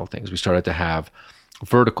regional things. We started to have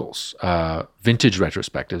verticals, vintage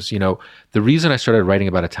retrospectives. The reason I started writing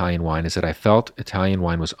about Italian wine is that I felt Italian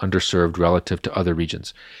wine was underserved relative to other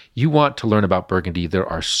regions. You want to learn about Burgundy, there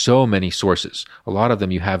are so many sources. A lot of them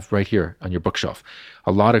you have right here on your bookshelf.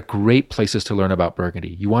 A lot of great places to learn about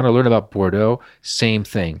Burgundy. You want to learn about Bordeaux, same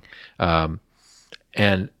thing.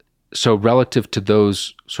 And so relative to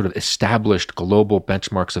those sort of established global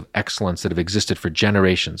benchmarks of excellence that have existed for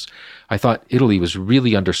generations, I thought Italy was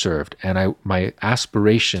really underserved. And my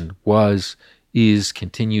aspiration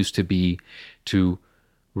continues to be to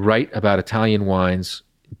write about Italian wines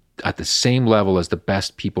at the same level as the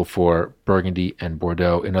best people for Burgundy and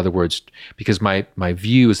Bordeaux. In other words, because my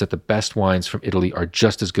view is that the best wines from Italy are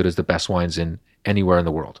just as good as the best wines in anywhere in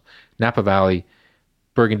the world. Napa Valley,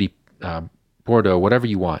 Burgundy, Bordeaux, whatever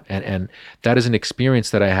you want. And that is an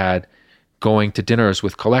experience that I had going to dinners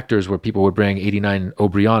with collectors where people would bring 89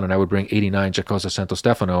 Aubryon and I would bring 89 Giacosa Santo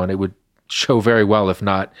Stefano, and it would show very well, if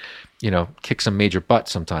not, kick some major butt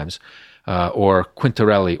sometimes, or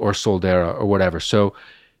Quintarelli or Soldera or whatever. So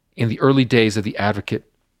in the early days of The Advocate,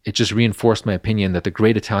 it just reinforced my opinion that the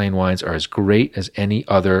great Italian wines are as great as any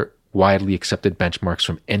other widely accepted benchmarks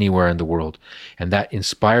from anywhere in the world. And that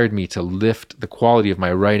inspired me to lift the quality of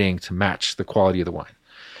my writing to match the quality of the wine.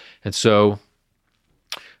 And so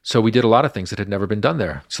we did a lot of things that had never been done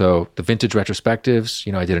there. So the vintage retrospectives,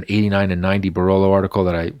 I did an 89 and 90 Barolo article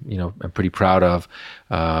that I'm pretty proud of.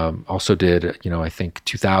 Also did, I think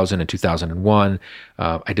 2000 and 2001.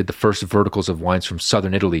 I did the first verticals of wines from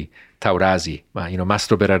Southern Italy, Taurasi,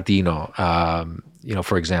 Mastro Berardino,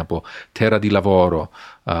 for example, Terra di Lavoro,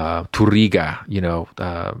 Turriga,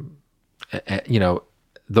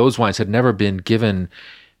 those wines had never been given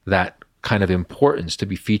that kind of importance to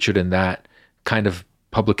be featured in that kind of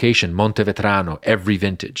publication. Montevetrano, every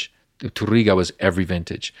vintage. Turriga was every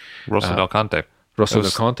vintage. Rosso del Conte. Rosso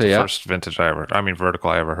del Conte, yeah. First vintage vertical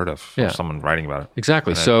I ever heard of. Yeah. Someone writing about it.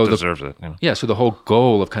 Exactly. And so it deserves it. Yeah. So the whole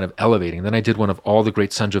goal of kind of elevating. Then I did one of all the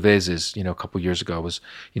great Sangioveses, a couple of years ago was,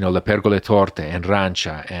 Le Pergole Torte and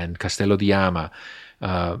Rancia and Castello di Ama.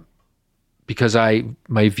 Because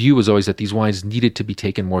my view was always that these wines needed to be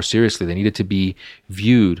taken more seriously. They needed to be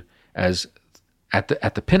viewed as at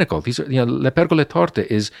the pinnacle. These are, Le Pergole Torte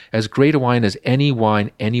is as great a wine as any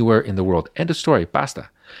wine anywhere in the world. End of story. Basta.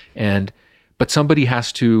 But somebody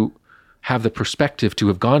has to have the perspective to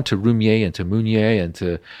have gone to Roumier and to Meunier and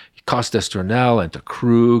to Coste d'Estournel and to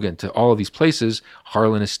Krug and to all of these places,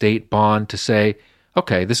 Harlan Estate, Bond, to say,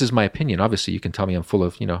 okay, this is my opinion. Obviously, you can tell me I'm full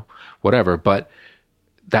of, whatever, but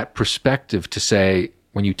that perspective to say,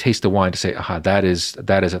 when you taste the wine, to say, aha, that is at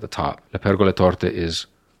the top. La Pergola Torte is,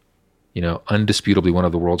 undisputably one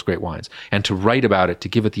of the world's great wines. And to write about it, to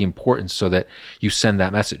give it the importance so that you send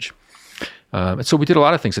that message. And so we did a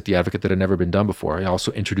lot of things at The Advocate that had never been done before. I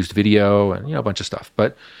also introduced video and, a bunch of stuff.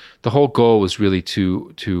 But the whole goal was really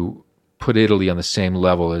to put Italy on the same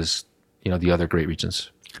level as, the other great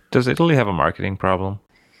regions. Does Italy have a marketing problem?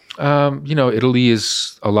 Italy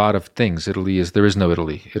is a lot of things. There is no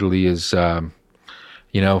Italy. Italy is, one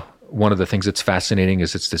of the things that's fascinating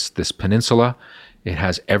is it's this peninsula. It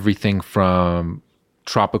has everything from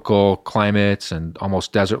tropical climates and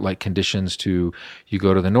almost desert-like conditions to, you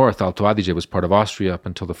go to the north, Alto Adige was part of Austria up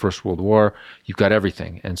until the First World War. You've got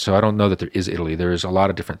everything. And so I don't know that there is Italy. There is a lot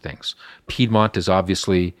of different things. Piedmont is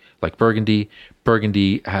obviously like Burgundy.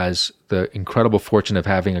 Burgundy has the incredible fortune of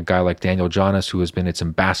having a guy like Daniel Jonas, who has been its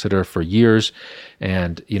ambassador for years.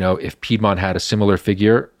 And, if Piedmont had a similar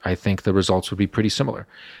figure, I think the results would be pretty similar.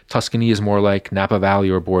 Tuscany is more like Napa Valley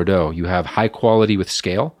or Bordeaux. You have high quality with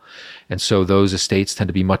scale. And so those estates tend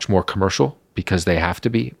to be much more commercial because they have to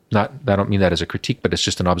be. I don't mean that as a critique, but it's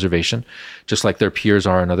just an observation, just like their peers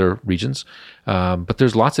are in other regions. But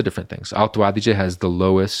there's lots of different things. Alto Adige has the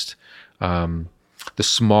lowest, the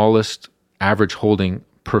smallest average holding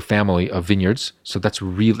per family of vineyards. So that's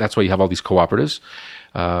why you have all these cooperatives.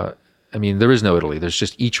 There is no Italy. There's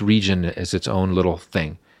just each region is its own little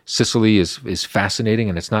thing. Sicily is fascinating,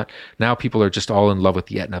 and it's not, now people are just all in love with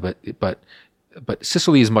the Etna, but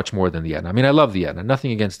Sicily is much more than the Etna. I love the Etna,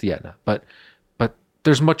 nothing against the Etna, but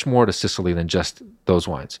there's much more to Sicily than just those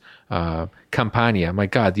wines. Campania, my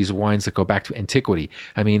God, these wines that go back to antiquity.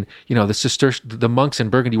 I mean, the monks in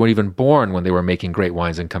Burgundy weren't even born when they were making great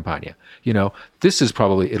wines in Campania. This is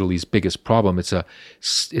probably Italy's biggest problem. It's a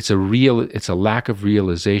lack of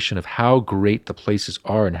realization of how great the places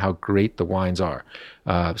are and how great the wines are.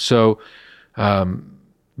 But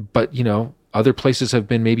other places have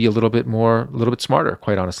been maybe a little bit smarter,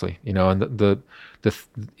 quite honestly. And the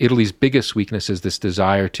Italy's biggest weakness is this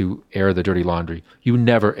desire to air the dirty laundry. You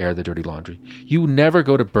never air the dirty laundry. You never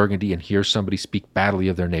go to Burgundy and hear somebody speak badly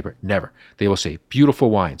of their neighbor. Never. They will say,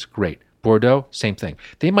 beautiful wines, great. Bordeaux, same thing.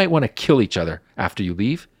 They might want to kill each other after you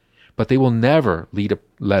leave, but they will never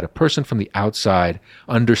let a person from the outside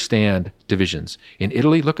understand divisions. In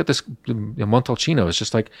Italy, look at this Montalcino. It's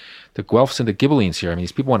just like the Guelphs and the Ghibellines here. I mean,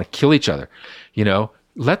 these people want to kill each other,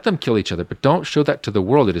 Let them kill each other, but don't show that to the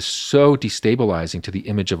world. It is so destabilizing to the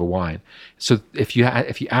image of a wine. So if you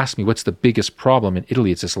ask me what's the biggest problem in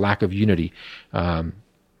Italy, it's this lack of unity.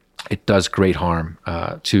 It does great harm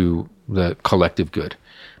to the collective good.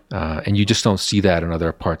 And you just don't see that in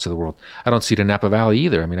other parts of the world. I don't see it in Napa Valley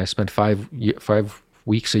either. I mean, I spent 5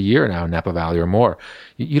 weeks a year now in Napa Valley or more.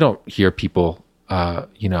 You don't hear people,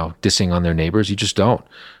 dissing on their neighbors. You just don't.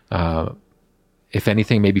 If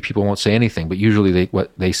anything, maybe people won't say anything, but usually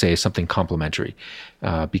what they say is something complimentary,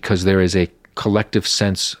 because there is a collective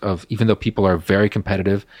sense of, even though people are very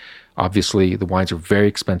competitive, obviously the wines are very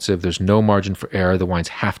expensive. There's no margin for error. The wines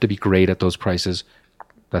have to be great at those prices.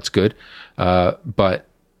 That's good. But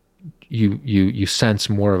you sense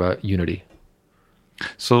more of a unity.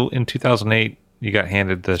 So in 2008, you got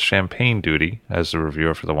handed the champagne duty as a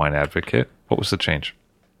reviewer for the Wine Advocate. What was the change?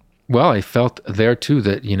 Well, I felt there too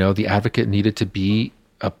that, the Advocate needed to be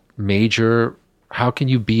a major. How can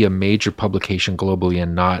you be a major publication globally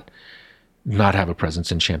and not have a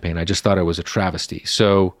presence in Champagne? I just thought it was a travesty.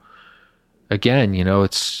 So again,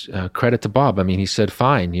 it's credit to Bob. I mean, he said,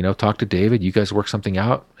 fine, talk to David, you guys work something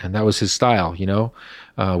out. And that was his style,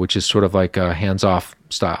 which is sort of like a hands-off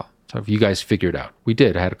style. So if you guys figure it out. We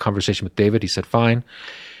did. I had a conversation with David. He said, fine.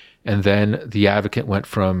 And then the Advocate went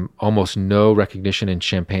from almost no recognition in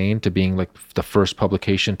Champagne to being like the first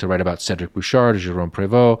publication to write about Cédric Bouchard, Jérôme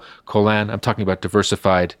Prévost, Colin. I'm talking about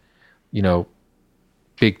diversified,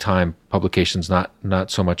 big time publications,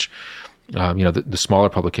 not so much, the smaller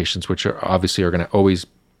publications, which are obviously going to always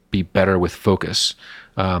be better with focus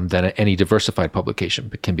than any diversified publication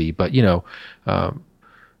can be. But,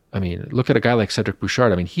 I mean, look at a guy like Cédric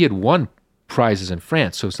Bouchard. I mean, he had won prizes in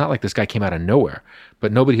France, so it's not like this guy came out of nowhere,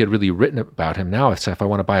 but nobody had really written about him. Now it's, if I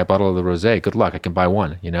want to buy a bottle of the rosé, good luck, I can buy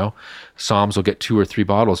one. Psalms will get 2 or 3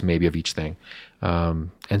 bottles maybe of each thing.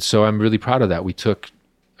 And so I'm really proud of that. We took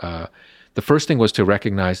the first thing was to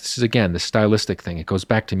recognize, this is again the stylistic thing. It goes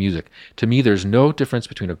back to music. To me, there's no difference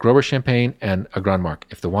between a grower champagne and a Grand Marque.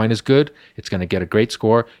 If the wine is good, it's going to get a great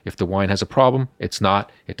score. If the wine has a problem, it's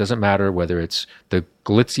not. It doesn't matter whether it's the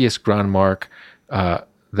glitziest Grand Marque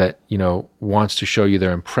that wants to show you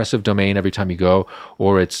their impressive domain every time you go,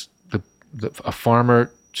 or it's a farmer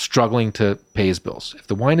struggling to pay his bills. If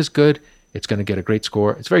the wine is good, it's going to get a great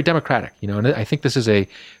score. It's very democratic, and I think this is a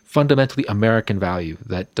fundamentally American value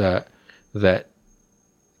that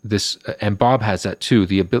this, and Bob has that too,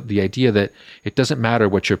 the idea that it doesn't matter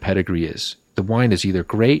what your pedigree is. The wine is either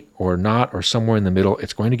great or not, or somewhere in the middle.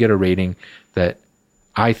 It's going to get a rating that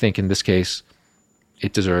I think in this case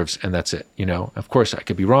it deserves, and that's it. Of course, I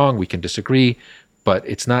could be wrong. We can disagree, but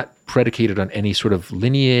it's not predicated on any sort of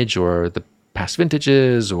lineage or the past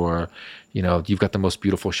vintages, or you've got the most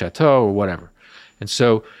beautiful chateau or whatever. And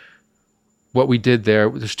so what we did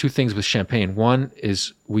there's 2 things with Champagne. One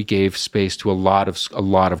is we gave space to a lot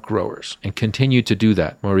of growers and continued to do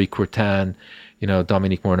that. Marie Courtin,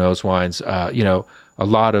 Dominique Morneau's wines, a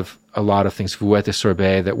lot of things, Vouette et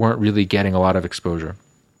Sorbet, that weren't really getting a lot of exposure.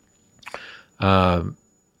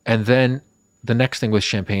 And then the next thing with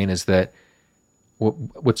Champagne is that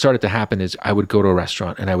what started to happen is I would go to a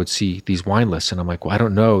restaurant and I would see these wine lists, and I'm like, well, I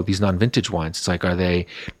don't know these non-vintage wines. It's like, have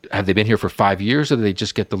they been here for 5 years, or did they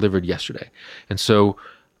just get delivered yesterday? And so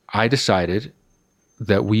I decided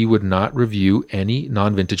that we would not review any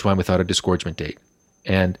non-vintage wine without a disgorgement date.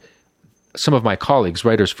 And some of my colleagues,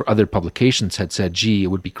 writers for other publications, had said, gee, it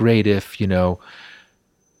would be great if, there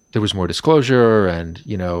was more disclosure, and,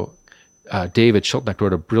 David Schiltneck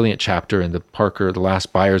wrote a brilliant chapter in the Parker, The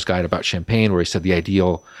Last Buyer's Guide, about Champagne, where he said the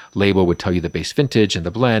ideal label would tell you the base vintage and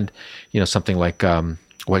the blend, something like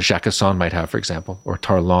what Jacques Casson might have, for example, or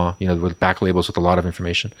Tarlan, with back labels with a lot of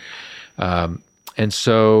information. And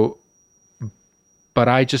so, but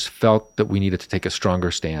I just felt that we needed to take a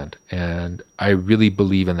stronger stand. And I really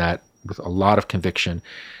believe in that with a lot of conviction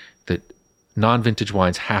that non-vintage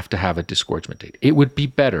wines have to have a disgorgement date. It would be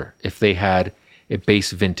better if they had a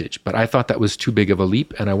base vintage, but I thought that was too big of a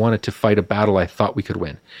leap, and I wanted to fight a battle I thought we could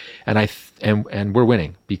win, and we're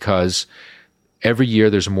winning because every year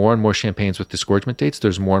there's more and more champagnes with disgorgement dates.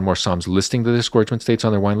 There's more and more somms listing the disgorgement dates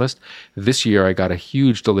on their wine list. This year I got a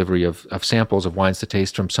huge delivery of samples of wines to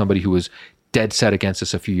taste from somebody who was dead set against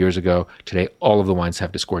us a few years ago. Today, all of the wines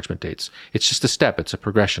have disgorgement dates. It's just a step. It's a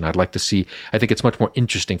progression. I'd like to see, I think it's much more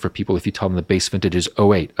interesting for people if you tell them the base vintage is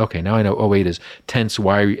 '08. Okay, now I know '08 is tense,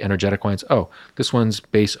 wiry, energetic wines. Oh, this one's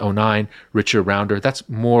base '09, richer, rounder. That's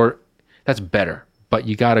better. But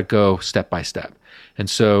you got to go step by step. And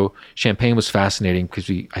so Champagne was fascinating because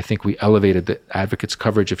I think we elevated the Advocate's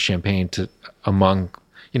coverage of Champagne to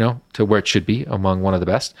where it should be, among one of the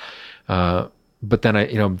best. But then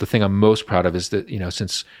the thing I'm most proud of is that,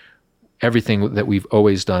 since everything that we've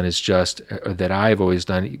always done is that I've always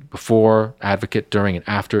done before, Advocate, during, and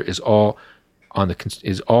after is all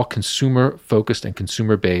consumer focused and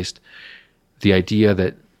consumer based. The idea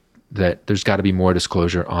that there's got to be more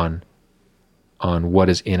disclosure on what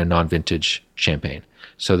is in a non-vintage champagne,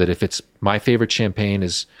 so that if it's my favorite champagne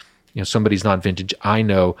is, somebody's non-vintage, I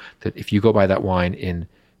know that if you go buy that wine in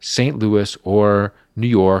St. Louis or New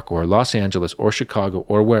York or Los Angeles or Chicago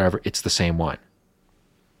or wherever, it's the same wine.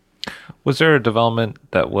 Was there a development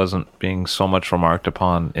that wasn't being so much remarked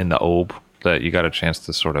upon in the Aube that you got a chance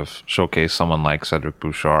to sort of showcase someone like Cedric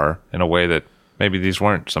Bouchard in a way that maybe these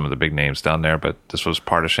weren't some of the big names down there, but this was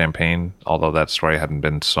part of Champagne, although that story hadn't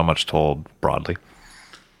been so much told broadly?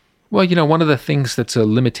 Well, one of the things that's a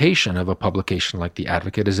limitation of a publication like The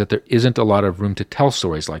Advocate is that there isn't a lot of room to tell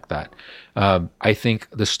stories like that. I think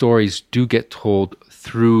the stories do get told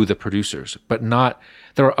through the producers, but not.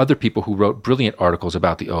 There are other people who wrote brilliant articles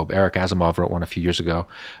about the Aube. Eric Asimov wrote one a few years ago,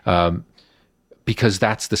 because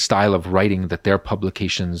that's the style of writing that their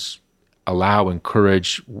publications allow,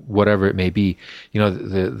 encourage, whatever it may be.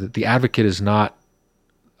 The Advocate is not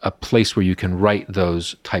a place where you can write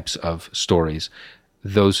those types of stories.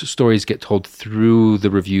 Those stories get told through the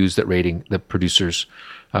reviews that the producers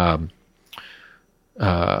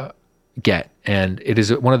get. And it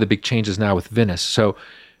is one of the big changes now with Venice. So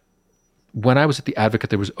when I was at The Advocate,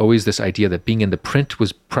 there was always this idea that being in the print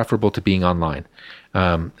was preferable to being online.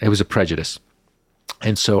 It was a prejudice.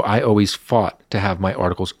 And so I always fought to have my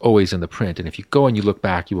articles always in the print. And if you go and you look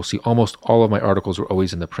back, you will see almost all of my articles were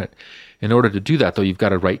always in the print. In order to do that, though, you've got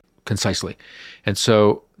to write concisely. And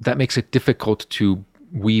so that makes it difficult to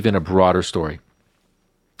weave in a broader story.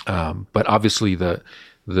 But obviously the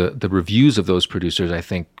reviews of those producers, I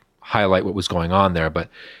think, highlight what was going on there. But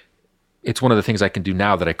it's one of the things I can do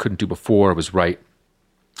now that I couldn't do before, was write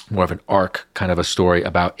more of an arc kind of a story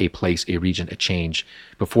about a place, a region, a change.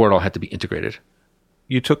 Before, it all had to be integrated.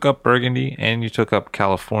 You took up Burgundy and you took up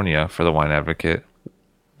California for the Wine Advocate.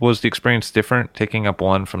 Was the experience different taking up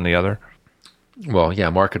one from the other? Well, yeah,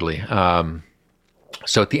 markedly.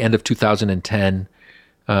 So at the end of 2010,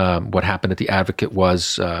 what happened at The Advocate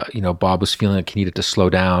was, Bob was feeling like he needed to slow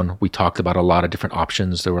down. We talked about a lot of different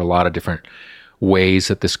options. There were a lot of different ways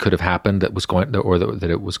that this could have happened, that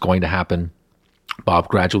it was going to happen. Bob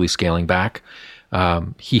gradually scaling back.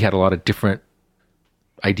 He had a lot of different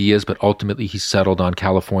ideas, but ultimately he settled on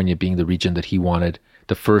California being the region that he wanted,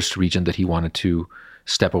 the first region that he wanted to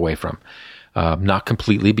step away from. Not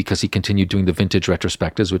completely, because he continued doing the vintage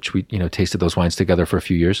retrospectives, which we, tasted those wines together for a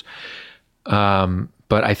few years.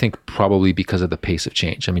 But I think probably because of the pace of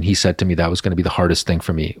change. I mean, he said to me that was going to be the hardest thing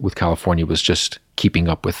for me with California, was just keeping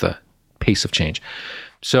up with the pace of change.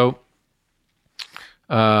 So,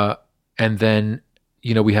 and then,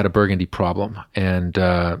 we had a Burgundy problem.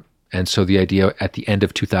 And so the idea at the end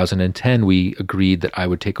of 2010, we agreed that I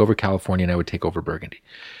would take over California and I would take over Burgundy.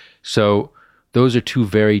 So those are two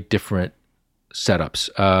very different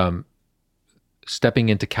setups. Stepping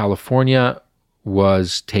into California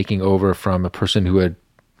was taking over from a person who had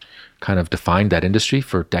kind of defined that industry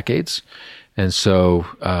for decades. And so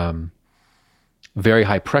very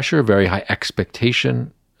high pressure, very high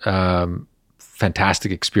expectation,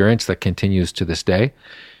 fantastic experience that continues to this day,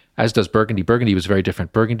 as does Burgundy. Burgundy was very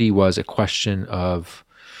different. Burgundy was a question of,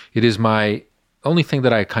 it is my only thing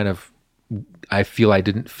that I feel I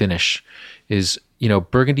didn't finish is,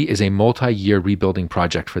 Burgundy is a multi-year rebuilding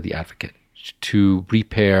project for The Advocate to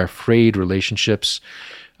repair frayed relationships,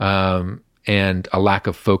 and a lack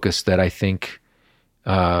of focus that I think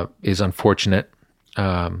is unfortunate,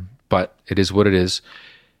 but it is what it is.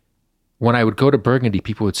 when I would go to Burgundy,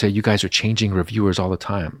 people would say, you guys are changing reviewers all the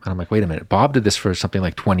time. And I'm like, wait a minute. Bob did this for something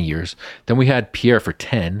like 20 years. Then we had Pierre for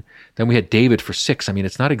 10. Then we had David for 6. I mean,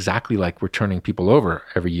 it's not exactly like we're turning people over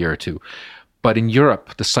every year or two. But in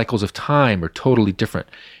Europe, the cycles of time are totally different.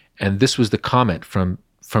 And this was the comment from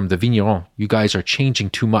the vigneron. You guys are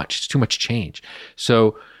changing too much. It's too much change.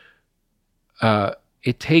 So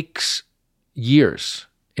it takes years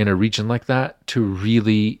in a region like that to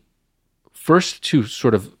really, first to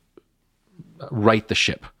sort of right the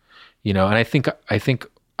ship, and I think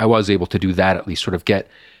I was able to do that, at least sort of get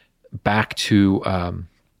back to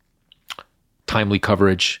timely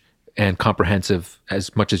coverage and comprehensive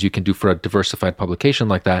as much as you can do for a diversified publication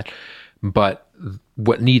like that. But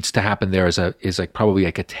what needs to happen there is like probably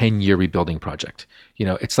like a 10-year rebuilding project.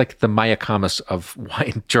 It's like the Maya Kamis of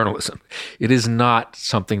wine journalism. It is not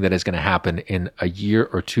something that is going to happen in a year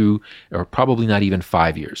or two, or probably not even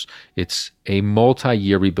 5 years. It's a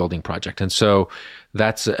multi-year rebuilding project. And so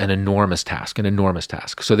that's an enormous task.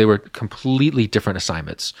 So they were completely different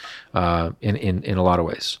assignments in a lot of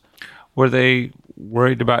ways. Were they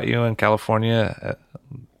worried about you in California?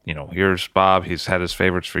 Here's Bob. He's had his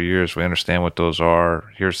favorites for years. We understand what those are.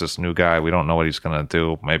 Here's this new guy. We don't know what he's going to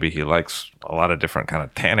do. Maybe he likes a lot of different kind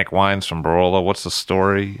of tannic wines from Barolo. What's the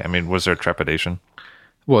story? I mean, was there trepidation?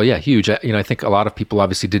 Well, yeah, huge. I think a lot of people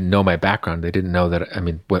obviously didn't know my background. They didn't know that. I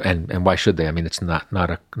mean, and why should they? I mean, it's not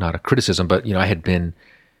a criticism, but I had been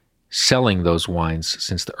selling those wines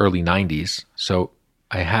since the early 90s, so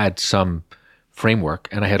I had some framework,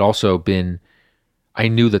 and I had also been. I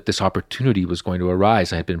knew that this opportunity was going to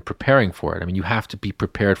arise. I had been preparing for it. I mean, you have to be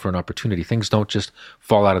prepared for an opportunity. Things don't just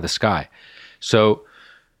fall out of the sky. So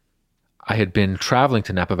I had been traveling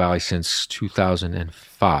to Napa Valley since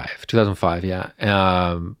 2005,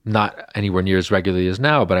 yeah. Not anywhere near as regularly as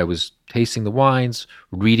now, but I was tasting the wines,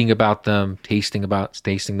 reading about them, tasting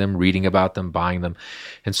them, reading about them, buying them.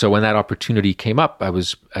 And so when that opportunity came up, I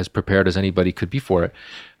was as prepared as anybody could be for it.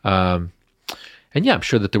 And yeah, I'm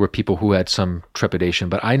sure that there were people who had some trepidation,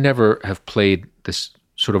 but I never have played this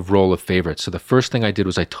sort of role of favorite. So the first thing I did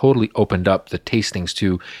was I totally opened up the tastings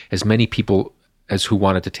to as many people as who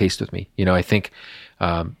wanted to taste with me. I think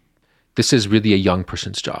this is really a young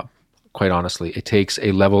person's job, quite honestly. It takes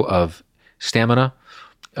a level of stamina,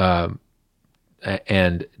 and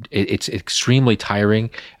it's extremely tiring.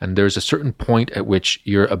 And there's a certain point at which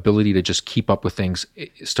your ability to just keep up with things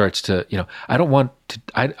starts to,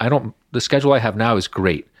 the schedule I have now is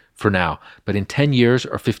great for now, but in 10 years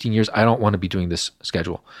or 15 years, I don't want to be doing this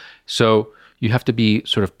schedule. So you have to be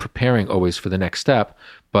sort of preparing always for the next step,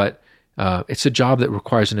 but it's a job that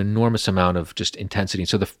requires an enormous amount of just intensity.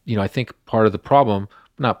 So I think part of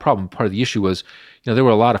the issue was, there were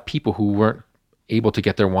a lot of people who weren't able to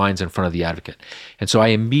get their wines in front of the advocate. And so I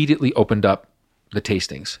immediately opened up the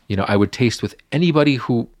tastings. I would taste with anybody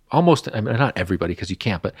who not everybody, because you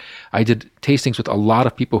can't, but I did tastings with a lot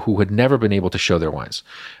of people who had never been able to show their wines.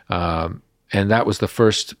 And that was the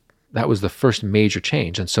first major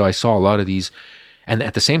change. And so I saw a lot of these, and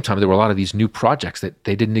at the same time, there were a lot of these new projects that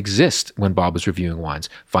they didn't exist when Bob was reviewing wines.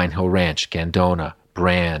 Vine Hill Ranch, Gandona,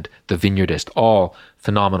 Brand, The Vineyardist, all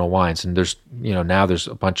phenomenal wines. And there's, now there's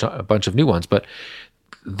a bunch of new ones, but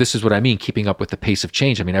this is what I mean, keeping up with the pace of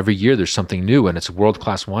change. I mean, every year there's something new, and it's a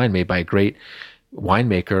world-class wine made by a great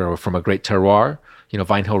winemaker or from a great terroir.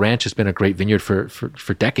 Vine Hill Ranch has been a great vineyard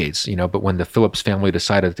for decades, but when the Phillips family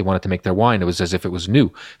decided that they wanted to make their wine, it was as if it was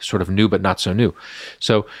new, sort of new, but not so new.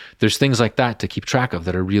 So there's things like that to keep track of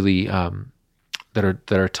that are really, that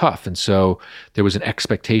are tough. And so there was an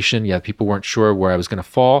expectation. Yeah, people weren't sure where I was going to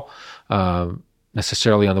fall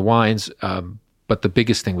necessarily on the wines. But the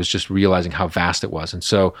biggest thing was just realizing how vast it was. And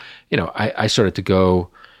so, I started to go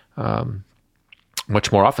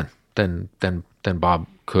much more often than Bob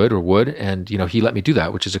could or would. And, he let me do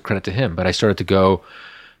that, which is a credit to him. But I started to go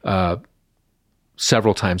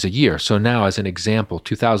several times a year. So now, as an example,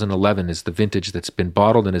 2011 is the vintage that's been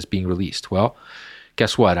bottled and is being released. Well,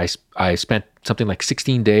 guess what? I spent something like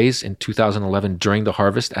 16 days in 2011 during the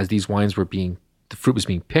harvest as these wines the fruit was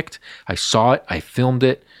being picked. I saw it. I filmed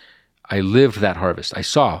it. I lived that harvest. I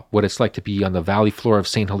saw what it's like to be on the valley floor of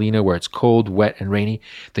St. Helena, where it's cold, wet, and rainy.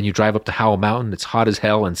 Then you drive up to Howell Mountain. It's hot as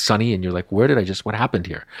hell and sunny. And you're like, what happened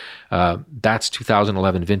here? That's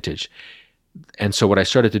 2011 vintage. And so what I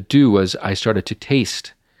started to do was I started to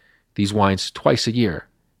taste these wines twice a year.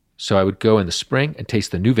 So I would go in the spring and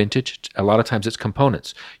taste the new vintage. A lot of times it's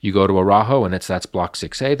components. You go to Arajo and that's block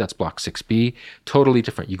 6A, that's block 6B, totally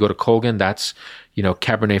different. You go to Colgan, that's,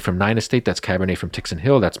 Cabernet from Nine Estate, that's Cabernet from Tixon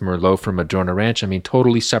Hill, that's Merlot from Madrona Ranch. I mean,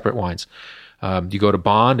 totally separate wines. You go to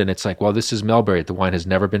Bond and it's like, well, this is Melberry. The wine has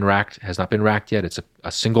never been racked, has not been racked yet. It's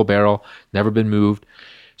a single barrel, never been moved.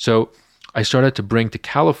 So I started to bring to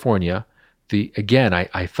California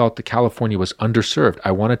I felt that California was underserved.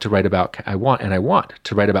 I want to write about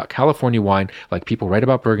California wine like people write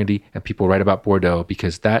about Burgundy and people write about Bordeaux,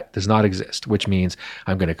 because that does not exist, which means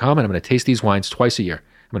I'm going to come and I'm going to taste these wines twice a year.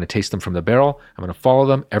 I'm going to taste them from the barrel. I'm going to follow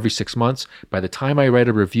them every 6 months. By the time I write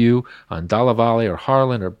a review on Dalla Valle or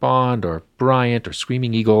Harlan or Bond or Bryant or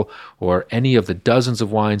Screaming Eagle or any of the dozens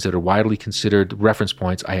of wines that are widely considered reference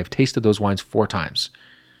points, I have tasted those wines 4 times.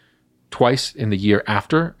 Twice in the year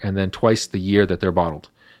after, and then twice the year that they're bottled.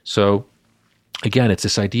 So again, it's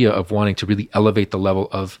this idea of wanting to really elevate the level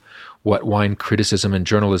of what wine criticism and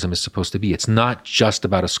journalism is supposed to be. It's not just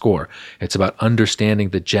about a score. It's about understanding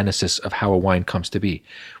the genesis of how a wine comes to be.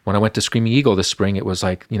 When I went to Screaming Eagle this spring, it was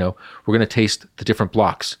like, we're going to taste the different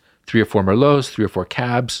blocks, 3 or 4 Merlots, 3 or 4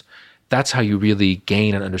 Cabs. That's how you really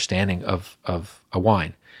gain an understanding of a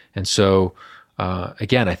wine. And so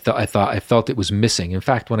again, I felt it was missing. In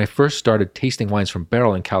fact, when I first started tasting wines from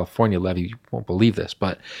barrel in California, Levy, you won't believe this,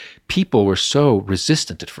 but people were so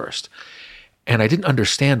resistant at first. And I didn't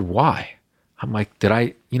understand why. I'm like,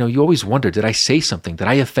 you always wonder, did I say something? Did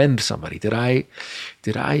I offend somebody? Do I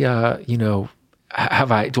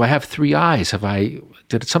have 3 eyes?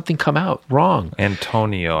 Did something come out wrong?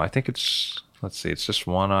 Antonio, I think it's just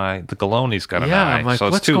one eye. The Galloni's got an eye. Yeah, I'm like,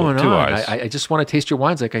 so what's it's going two on? eyes. I just want to taste your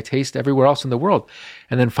wines like I taste everywhere else in the world.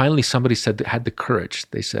 And then finally somebody had the courage.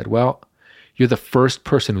 They said, well, you're the first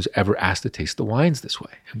person who's ever asked to taste the wines this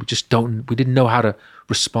way. And we didn't know how to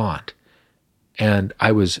respond. And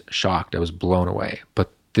I was shocked. I was blown away. But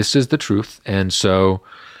this is the truth. And so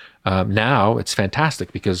now it's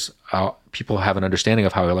fantastic because people have an understanding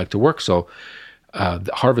of how I like to work. So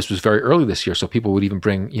the harvest was very early this year. So people would even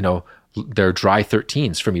bring, their dry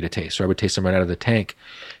 13s for me to taste. So I would taste them right out of the tank.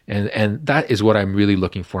 And that is what I'm really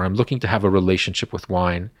looking for. I'm looking to have a relationship with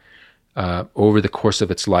wine over the course of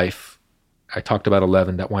its life. I talked about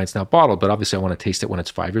 11, that wine's now bottled, but obviously I want to taste it when it's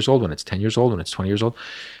 5 years old, when it's 10 years old, when it's 20 years old,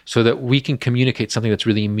 so that we can communicate something that's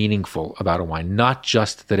really meaningful about a wine, not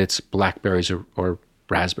just that it's blackberries or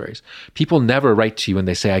raspberries. People never write to you and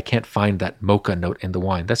they say, I can't find that mocha note in the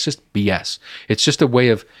wine. That's just BS. It's just a way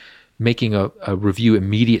of making a review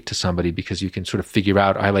immediate to somebody because you can sort of figure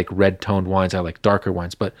out, I like red-toned wines, I like darker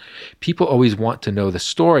wines, but people always want to know the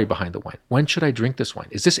story behind the wine. When should I drink this wine?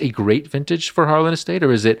 Is this a great vintage for Harlan Estate,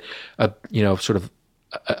 or is it a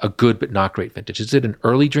good but not great vintage? Is it an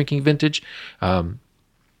early drinking vintage?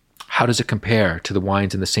 How does it compare to the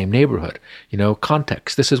wines in the same neighborhood?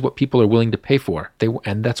 Context. This is what people are willing to pay for.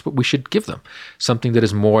 And that's what we should give them. Something that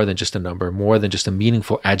is more than just a number, more than just a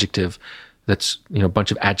meaningful adjective that's, a bunch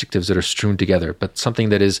of adjectives that are strewn together, but something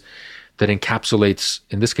that encapsulates,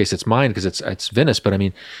 in this case, it's mine because it's Venice, but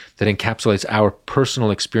that encapsulates our personal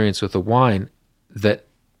experience with the wine that,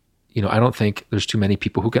 I don't think there's too many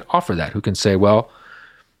people who can offer that, who can say, well,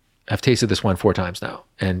 I've tasted this wine 4 times now,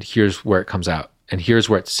 and here's where it comes out. And here's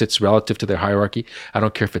where it sits relative to their hierarchy. I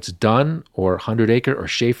don't care if it's Dunn or 100 Acre or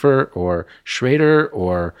Schaefer or Schrader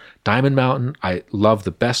or Diamond Mountain. I love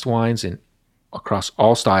the best wines across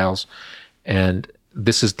all styles. And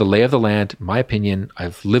this is the lay of the land, my opinion.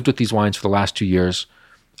 I've lived with these wines for the last 2 years.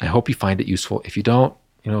 I hope you find it useful. If you don't,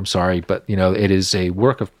 I'm sorry, but it is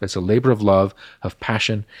it's a labor of love, of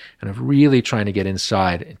passion, and of really trying to get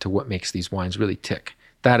inside into what makes these wines really tick.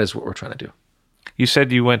 That is what we're trying to do. You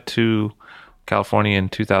said you went to California in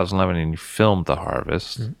 2011 and you filmed the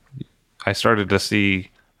harvest. Mm-hmm. I started to see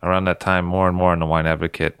around that time more and more in the Wine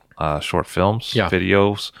Advocate short films,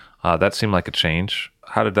 videos. That seemed like a change.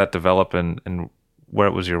 How did that develop and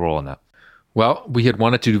where was your role in that? Well, we had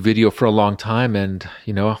wanted to do video for a long time, and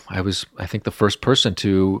I was, I think, the first person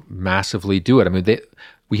to massively do it.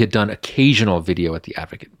 We had done occasional video at the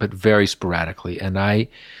Advocate, but very sporadically. And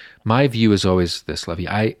my view is always this, Levy.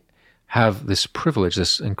 I have this privilege,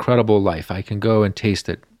 this incredible life. I can go and taste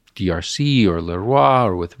at DRC or Leroy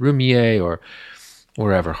or with Rumier or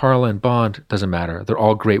wherever, Harlan, Bond, doesn't matter. They're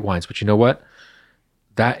all great wines, but you know what?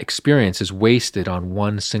 That experience is wasted on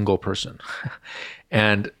one single person.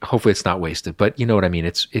 And hopefully it's not wasted, but you know what I mean?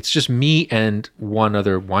 It's just me and one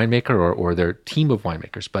other winemaker or their team of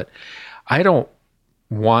winemakers. But I don't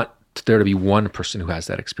want there to be one person who has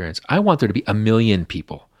that experience. I want there to be 1 million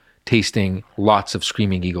people tasting lots of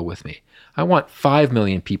Screaming Eagle with me. I want 5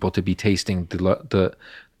 million people to be tasting the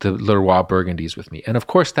Leroy Burgundies with me. And of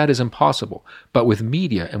course that is impossible. But with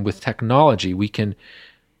media and with technology, we can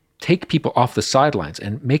take people off the sidelines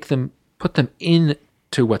and put them in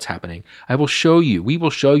to what's happening. We will show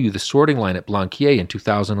you the sorting line at Blanquier in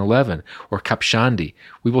 2011 or Capshandi.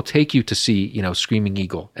 We will take you to see, Screaming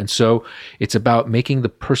Eagle. And so it's about making the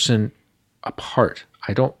person a part.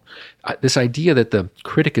 This idea that the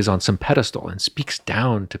critic is on some pedestal and speaks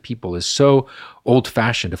down to people is so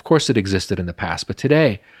old-fashioned. Of course it existed in the past, but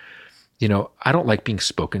today, I don't like being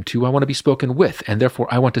spoken to. I want to be spoken with, and therefore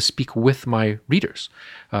I want to speak with my readers.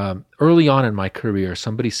 Early on in my career,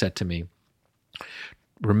 somebody said to me,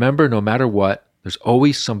 remember, no matter what, there's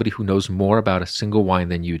always somebody who knows more about a single wine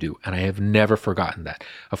than you do. And I have never forgotten that.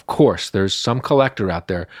 Of course, there's some collector out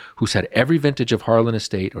there who's had every vintage of Harlan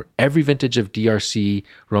Estate or every vintage of DRC,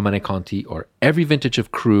 Romane Conti, or every vintage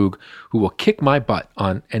of Krug who will kick my butt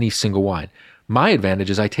on any single wine. My advantage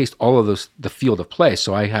is I taste all of those, the field of play.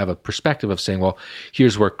 So I have a perspective of saying, well,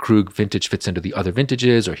 here's where Krug vintage fits into the other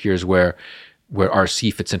vintages, or here's where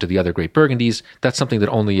RC fits into the other great Burgundies. That's something that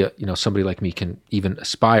only somebody like me can even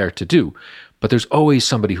aspire to do. But there's always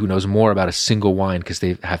somebody who knows more about a single wine because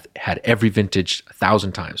they have had every vintage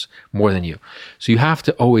 1,000 times more than you. So you have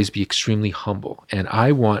to always be extremely humble. And I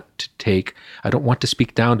don't want to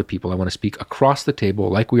speak down to people. I want to speak across the table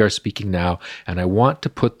like we are speaking now. And I want to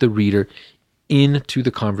put the reader into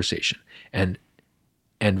the conversation. And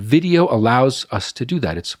video allows us to do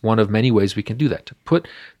that. It's one of many ways we can do that, to put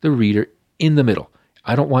the reader in the middle.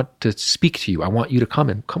 I don't want to speak to you. I want you to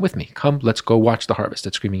come with me. Come, let's go watch the harvest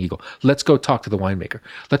at Screaming Eagle. Let's go talk to the winemaker.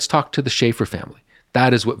 Let's talk to the Schaefer family.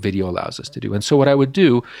 That is what video allows us to do. And so what I would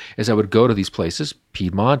do is I would go to these places,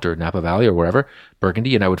 Piedmont or Napa Valley or wherever,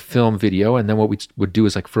 Burgundy, and I would film video. And then what we would do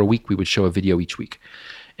is, like, for a week, we would show a video each week.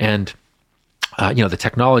 And the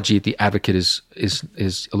technology at the Advocate is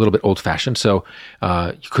a little bit old-fashioned. So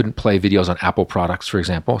you couldn't play videos on Apple products, for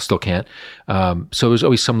example. Still can't. So there's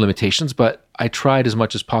always some limitations. But I tried as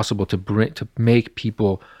much as possible to make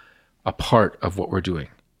people a part of what we're doing,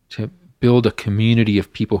 to build a community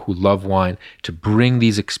of people who love wine, to bring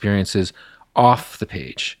these experiences off the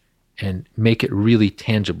page and make it really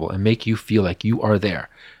tangible and make you feel like you are there.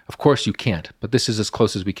 Of course you can't, but this is as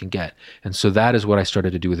close as we can get. And so that is what I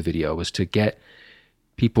started to do with video, was to get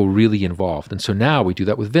people really involved. And so now we do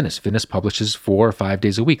that with Vinous. Vinous publishes 4 or 5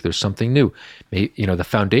 days a week. There's something new. The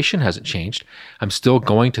foundation hasn't changed. I'm still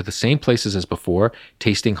going to the same places as before,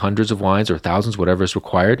 tasting hundreds of wines or thousands, whatever is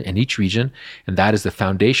required in each region. And that is the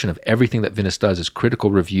foundation of everything that Vinous does, is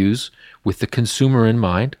critical reviews with the consumer in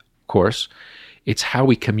mind, of course. It's how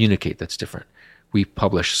we communicate that's different. We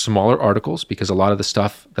publish smaller articles because a lot of the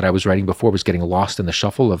stuff that I was writing before was getting lost in the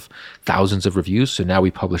shuffle of thousands of reviews. So now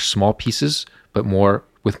we publish small pieces, but more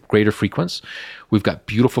with greater frequency. We've got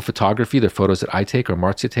beautiful photography. They're photos that I take or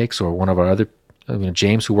Marzia takes or one of our other,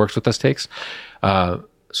 James, who works with us, takes.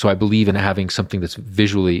 So I believe in having something that's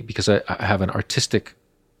visually, because I have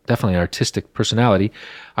definitely an artistic personality.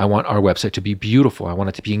 I want our website to be beautiful. I want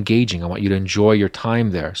it to be engaging. I want you to enjoy your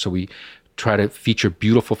time there. So we try to feature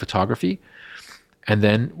beautiful photography. And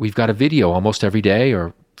then we've got a video almost every day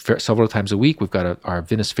or several times a week. We've got our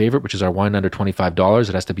Vinous favorite, which is our wine under $25.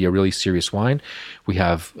 It has to be a really serious wine. We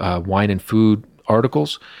have wine and food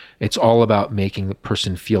articles. It's all about making the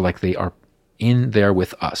person feel like they are in there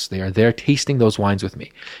with us. They are there tasting those wines with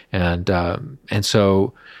me. And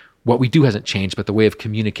so what we do hasn't changed, but the way of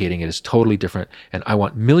communicating it is totally different. And I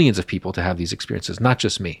want millions of people to have these experiences, not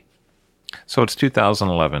just me. So it's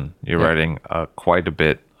 2011. You're writing quite a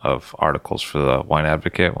bit of articles for the Wine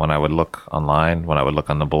Advocate. When I would look online, when I would look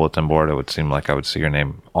on the bulletin board, it would seem like I would see your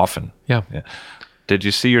name often. Yeah. Did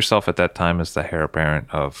you see yourself at that time as the heir apparent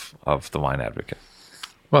of the Wine Advocate?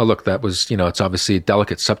 Well, look, that was, it's obviously a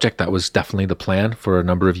delicate subject. That was definitely the plan for a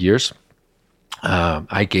number of years.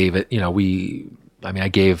 I gave it, I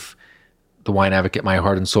gave the Wine Advocate my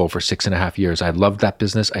heart and soul for 6.5 years. I loved that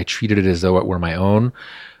business. I treated it as though it were my own,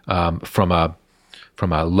 from a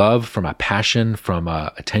love, from a passion, from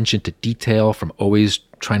a attention to detail, from always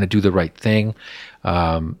trying to do the right thing.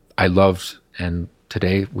 I loved, and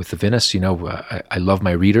today with the Vinous, I love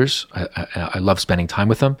my readers. I love spending time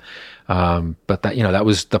with them. But that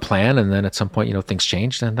was the plan. And then at some point, things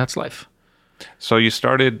changed, and that's life. So you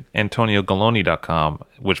started AntonioGalloni.com,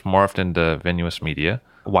 which morphed into Vinous Media.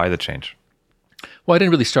 Why the change? Well, I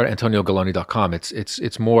didn't really start AntonioGalloni.com.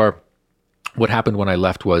 It's more what happened when I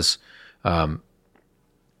left was, I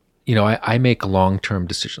make long-term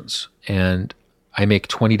decisions, and I make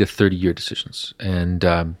 20 to 30-year decisions, and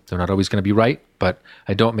they're not always going to be right, but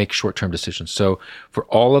I don't make short-term decisions. So for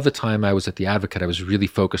all of the time I was at the Advocate, I was really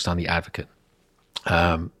focused on the Advocate.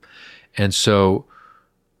 And so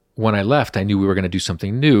when I left, I knew we were going to do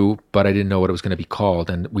something new, but I didn't know what it was going to be called,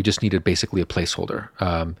 and we just needed basically a placeholder.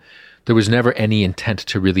 there was never any intent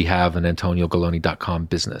to really have an AntonioGalloni.com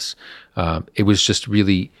business. It was just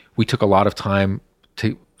really, we took a lot of time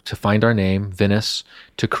to find our name, Vinous,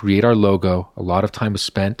 to create our logo. A lot of time was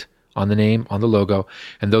spent on the name, on the logo,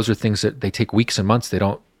 and those are things that they take weeks and months. They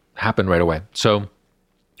don't happen right away. So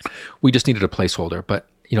we just needed a placeholder. But,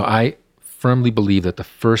 I firmly believe that the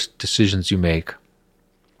first decisions you make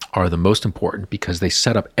are the most important because they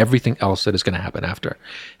set up everything else that is going to happen after.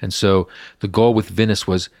 And so the goal with Vinous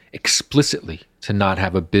was explicitly to not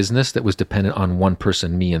have a business that was dependent on one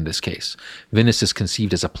person, me in this case. Vinous is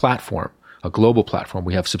conceived as a platform, a global platform.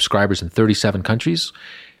 We have subscribers in 37 countries,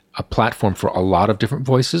 a platform for a lot of different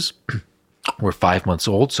voices. We're 5 months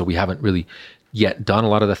old, so we haven't really yet done a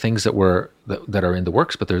lot of the things that are in the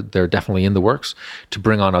works, but they're definitely in the works to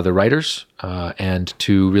bring on other writers and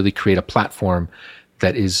to really create a platform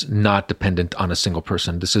that is not dependent on a single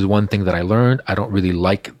person. This is one thing that I learned. I don't really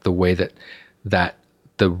like the way that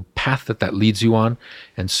the path that leads you on.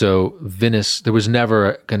 And so Vinous, there was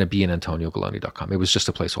never going to be an AntonioGalloni.com. It was just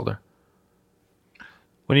a placeholder.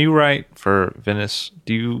 When you write for Vinous,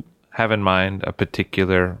 do you have in mind a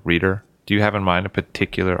particular reader? Do you have in mind a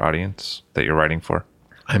particular audience that you're writing for?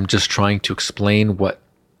 I'm just trying to explain what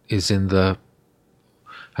is I'm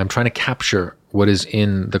trying to capture what is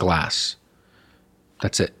in the glass.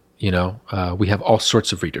 That's it. We have all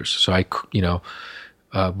sorts of readers. So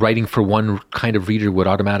writing for one kind of reader would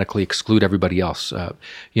automatically exclude everybody else.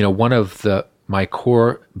 One of my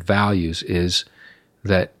core values is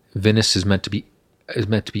that Vinous is meant to be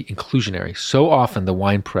inclusionary. So often the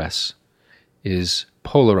wine press is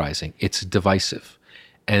polarizing. It's divisive.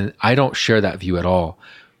 And I don't share that view at all.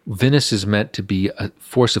 Vinous is meant to be a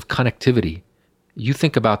force of connectivity. You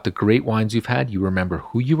think about the great wines you've had, you remember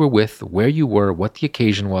who you were with, where you were, what the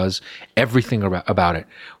occasion was, everything about it.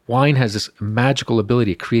 Wine has this magical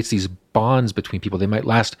ability. It creates these bonds between people. They might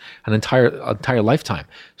last an entire lifetime,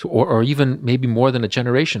 or even maybe more than a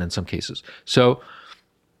generation in some cases. So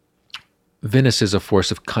Vinous is a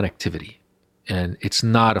force of connectivity, and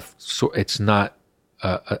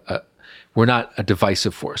we're not a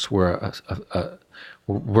divisive force.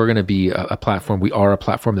 We're going to be a platform. We are a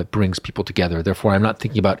platform that brings people together. Therefore, I'm not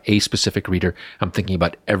thinking about a specific reader. I'm thinking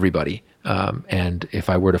about everybody. And if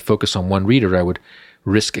I were to focus on one reader, I would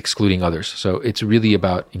risk excluding others. So it's really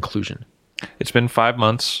about inclusion. It's been 5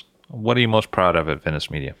 months. What are you most proud of at Vinous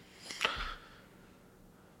Media?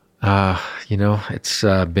 It's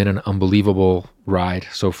been an unbelievable ride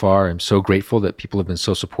so far. I'm so grateful that people have been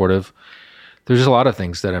so supportive. There's a lot of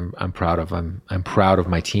things that I'm proud of. I'm proud of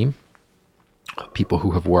my team. People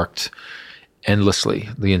who have worked endlessly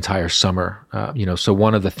the entire summer. So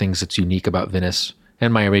one of the things that's unique about Vinous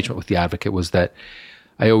and my arrangement with the Advocate was that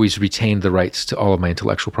I always retained the rights to all of my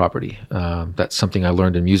intellectual property. That's something I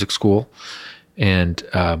learned in music school. And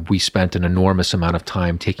we spent an enormous amount of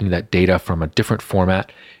time taking that data from a different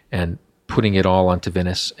format and putting it all onto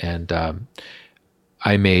Vinous. And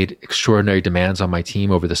I made extraordinary demands on my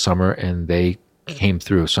team over the summer, and they came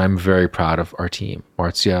through. So I'm very proud of our team,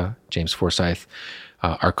 Marcia, James Forsyth,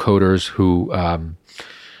 our coders who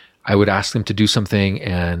I would ask them to do something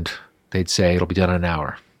and they'd say, it'll be done in an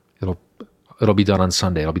hour. It'll be done on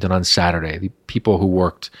Sunday. It'll be done on Saturday. The people who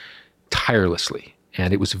worked tirelessly.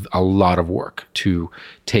 And it was a lot of work to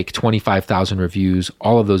take 25,000 reviews,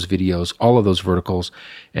 all of those videos, all of those verticals,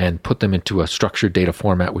 and put them into a structured data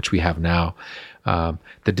format, which we have now.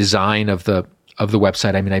 The design of the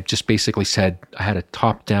website, I just basically said I had a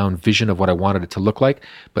top-down vision of what I wanted it to look like,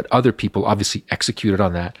 but other people obviously executed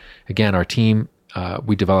on that. Again, our team,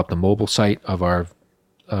 we developed a mobile site of our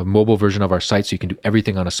mobile version of our site, so you can do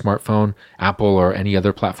everything on a smartphone, Apple or any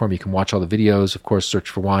other platform. You can watch all the videos, of course, search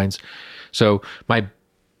for wines. So my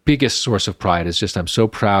biggest source of pride is just I'm so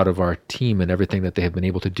proud of our team and everything that they have been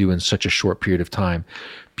able to do in such a short period of time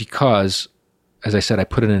because, as I said, I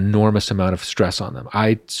put an enormous amount of stress on them.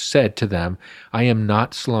 I said to them, I am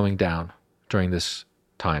not slowing down during this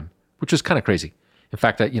time, which was kind of crazy. In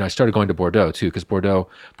fact, I started going to Bordeaux too, because Bordeaux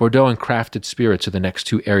and crafted spirits are the next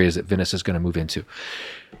two areas that Vinous is going to move into.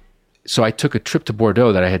 So I took a trip to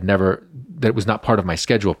Bordeaux that was not part of my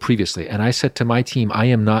schedule previously. And I said to my team, I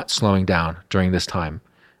am not slowing down during this time.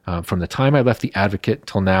 From the time I left the Advocate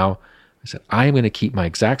till now, I said, I am going to keep my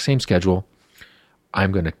exact same schedule.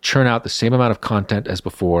 I'm going to churn out the same amount of content as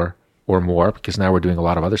before or more, because now we're doing a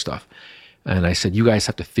lot of other stuff. And I said, you guys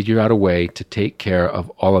have to figure out a way to take care of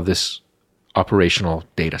all of this operational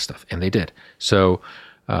data stuff. And they did. So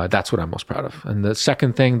that's what I'm most proud of. And the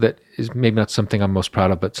second thing that is maybe not something I'm most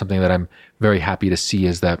proud of, but something that I'm very happy to see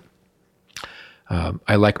is that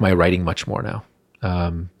I like my writing much more now.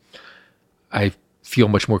 I feel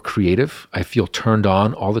much more creative. I feel turned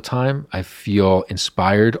on all the time. I feel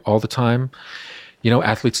inspired all the time.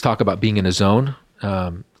 Athletes talk about being in a zone.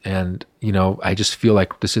 And I just feel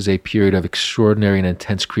like this is a period of extraordinary and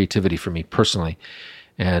intense creativity for me personally.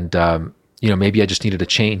 And, maybe I just needed a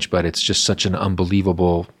change, but it's just such an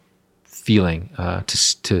unbelievable feeling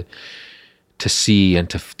to see and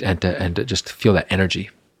to just feel that energy.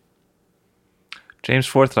 James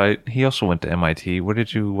Forsythe, he also went to MIT. Where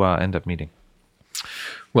did you end up meeting?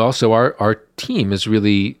 Well, so our team is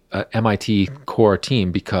really a MIT core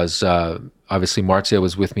team because obviously Marzia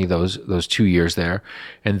was with me those 2 years there.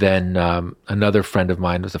 And then another friend of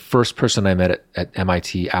mine was the first person I met at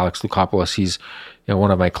MIT, Alex Loukopoulos. He's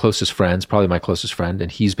one of my closest friends, probably my closest friend,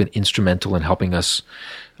 and he's been instrumental in helping us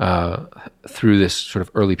through this sort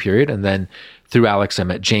of early period. And then through Alex, I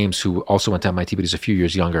met James, who also went to MIT, but he's a few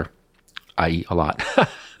years younger, i.e. a lot,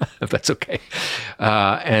 if that's okay.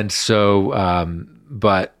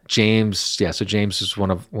 But James, so James is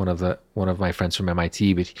one of my friends from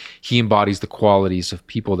MIT, but he embodies the qualities of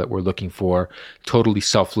people that we're looking for: totally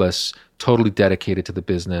selfless, totally dedicated to the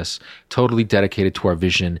business, totally dedicated to our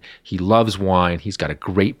vision. He loves wine. He's got a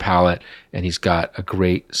great palate, and he's got a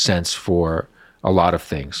great sense for a lot of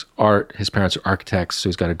things. Art, his parents are architects, so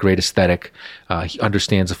he's got a great aesthetic. He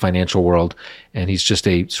understands the financial world, and he's just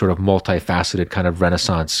a sort of multifaceted kind of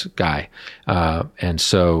Renaissance guy.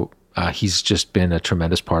 He's just been a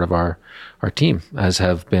tremendous part of our team, as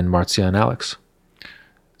have been Marzia and Alex.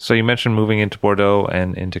 So you mentioned moving into Bordeaux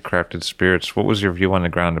and into crafted spirits. What was your view on the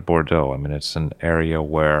ground at Bordeaux? I mean, it's an area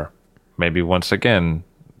where maybe once again,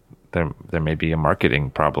 there may be a marketing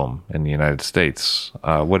problem in the United States.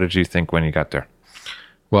 What did you think when you got there?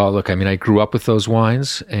 Well, look, I mean, I grew up with those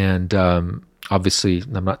wines, and obviously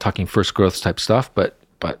I'm not talking first growth type stuff, but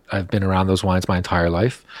I've been around those wines my entire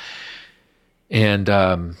life. And,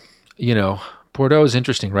 Bordeaux is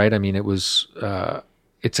interesting, right? I mean,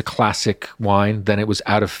 it's a classic wine. Then it was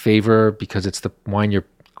out of favor because it's the wine your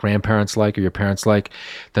grandparents like or your parents like.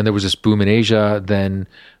 Then there was this boom in Asia. Then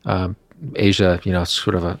Asia,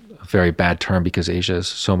 sort of a very bad term because Asia is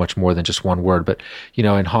so much more than just one word. But,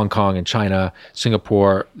 in Hong Kong and China,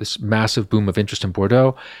 Singapore, this massive boom of interest in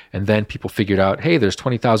Bordeaux. And then people figured out, hey, there's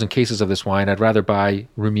 20,000 cases of this wine. I'd rather buy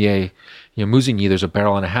Roumier, Musigny. There's a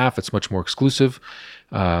barrel and a half. It's much more exclusive.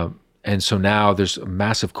 And so now there's a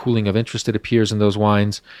massive cooling of interest, it appears, in those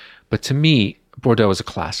wines. But to me, Bordeaux is a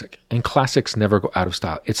classic, and classics never go out of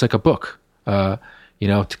style. It's like a book, To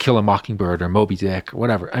Kill a Mockingbird or Moby Dick or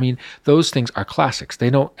whatever. I mean, those things are classics. They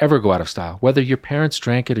don't ever go out of style, whether your parents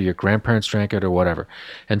drank it or your grandparents drank it or whatever.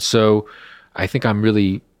 And so I think I'm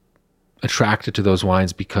really attracted to those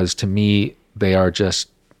wines because to me, they are just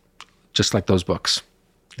like those books.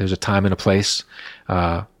 There's a time and a place,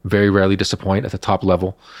 very rarely disappoint at the top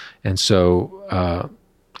level. And so,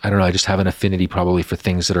 I don't know, I just have an affinity probably for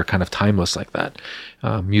things that are kind of timeless like that.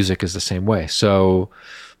 Music is the same way. So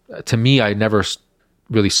to me, I never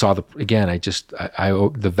really saw the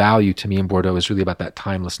value to me in Bordeaux is really about that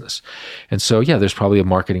timelessness. And so, yeah, there's probably a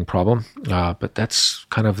marketing problem, but that's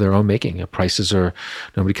kind of their own making.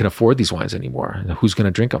 Nobody can afford these wines anymore. And who's going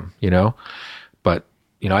to drink them, But,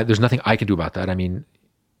 there's nothing I can do about that. I mean,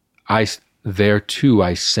 I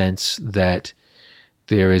sense that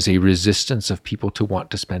there is a resistance of people to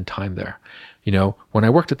want to spend time there. When I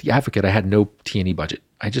worked at the Advocate, I had no T&E budget.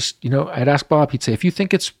 I just, I'd ask Bob, he'd say, if you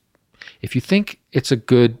think it's a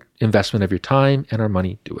good investment of your time and our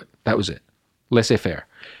money, do it. That was it. Laissez-faire.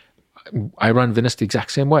 I run Venice the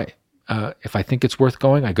exact same way. If I think it's worth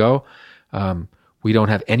going, I go. We don't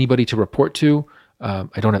have anybody to report to.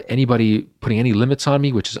 I don't have anybody putting any limits on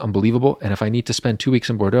me, which is unbelievable. And if I need to spend 2 weeks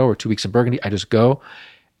in Bordeaux or 2 weeks in Burgundy, I just go.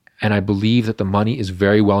 And I believe that the money is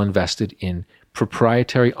very well invested in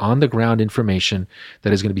proprietary, on-the-ground information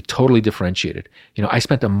that is going to be totally differentiated. I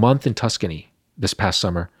spent a month in Tuscany this past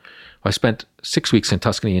summer. I spent 6 weeks in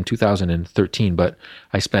Tuscany in 2013, but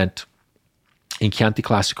I spent in Chianti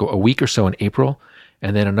Classico a week or so in April,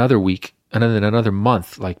 and then another week, and then another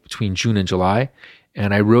month, like between June and July.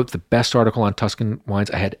 And I wrote the best article on Tuscan wines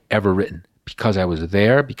I had ever written because I was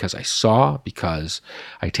there, because I saw, because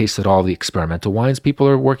I tasted all the experimental wines people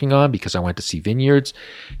are working on, because I went to see vineyards.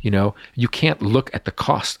 You can't look at the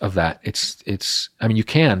cost of that. I mean, you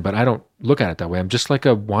can, but I don't look at it that way. I'm just like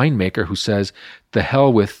a winemaker who says, the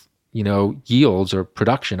hell with, yields or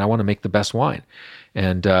production. I want to make the best wine.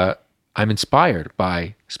 And I'm inspired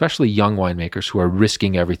by especially young winemakers who are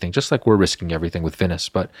risking everything, just like we're risking everything with Venice.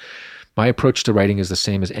 But my approach to writing is the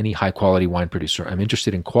same as any high-quality wine producer. I'm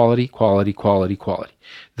interested in quality, quality, quality, quality.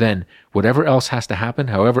 Then whatever else has to happen,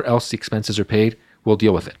 however else the expenses are paid, we'll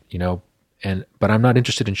deal with it, But I'm not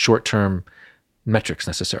interested in short-term metrics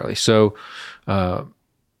necessarily. So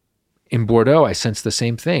in Bordeaux, I sense the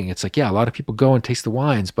same thing. It's like, yeah, a lot of people go and taste the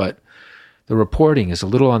wines, but the reporting is a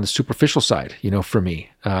little on the superficial side, for me.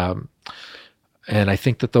 And I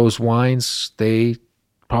think that those wines, they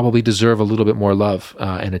probably deserve a little bit more love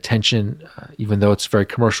and attention, even though it's very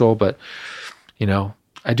commercial. But,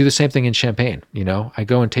 I do the same thing in Champagne. I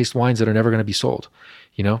go and taste wines that are never going to be sold.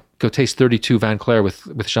 Go taste 32 Van Clair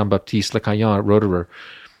with Jean-Baptiste Le Caillan at Roederer.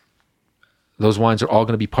 Those wines are all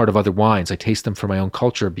going to be part of other wines. I taste them for my own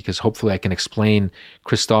culture because hopefully I can explain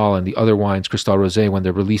Cristal and the other wines, Cristal Rosé, when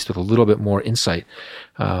they're released with a little bit more insight.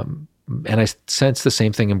 And I sense the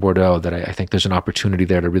same thing in Bordeaux, that I think there's an opportunity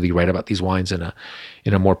there to really write about these wines in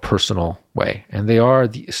a more personal way. And they are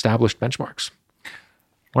the established benchmarks.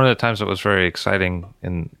 One of the times that was very exciting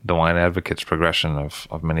in the Wine Advocate's progression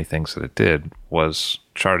of many things that it did was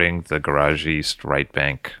charting the Garage East right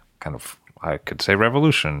bank kind of, I could say,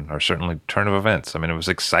 revolution, or certainly turn of events. I mean, it was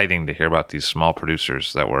exciting to hear about these small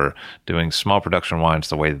producers that were doing small production wines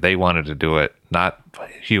the way they wanted to do it, not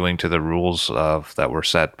hewing to the rules that were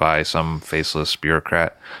set by some faceless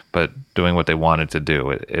bureaucrat, but doing what they wanted to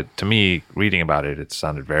do. It to me, reading about it, it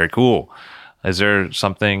sounded very cool. Is there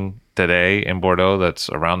something today in Bordeaux that's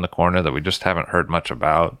around the corner that we just haven't heard much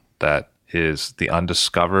about, that is the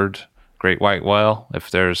undiscovered Great White Whale,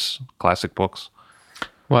 if there's classic books?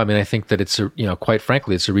 Well, I mean, I think that it's quite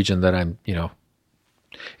frankly, it's a region that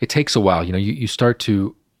it takes a while.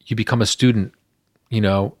 You become a student.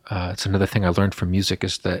 It's another thing I learned from music,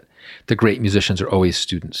 is that the great musicians are always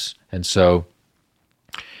students. And so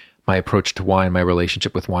my approach to wine, my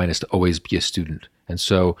relationship with wine, is to always be a student. And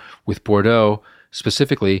so with Bordeaux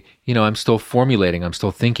specifically, I'm still formulating, I'm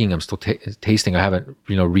still thinking, I'm still tasting. I haven't,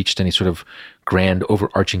 reached any sort of grand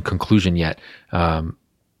overarching conclusion yet.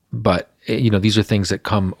 But these are things that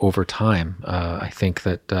come over time. I think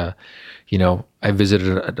that, I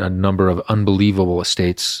visited a number of unbelievable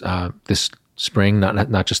estates this spring,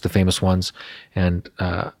 not just the famous ones. And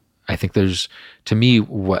I think there's, to me,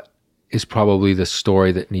 what is probably the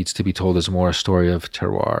story that needs to be told is more a story of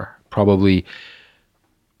terroir. Probably,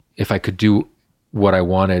 if I could do what I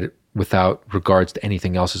wanted without regards to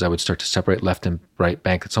anything else, is I would start to separate left and right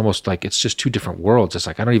bank. It's almost like it's just two different worlds. It's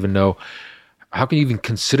like, I don't even know, how can you even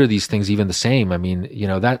consider these things even the same? I mean,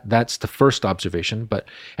 that's the first observation,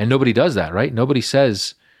 and nobody does that, right? Nobody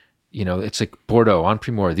says, it's like Bordeaux, en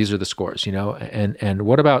primeur, these are the scores, and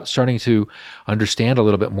what about starting to understand a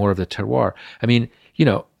little bit more of the terroir? I mean,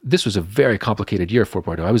 this was a very complicated year for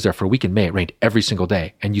Bordeaux. I was there for a week in May. It rained every single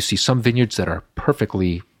day. And you see some vineyards that are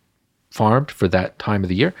perfectly farmed for that time of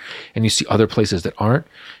the year, and you see other places that aren't.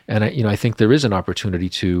 And I think there is an opportunity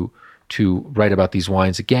to write about these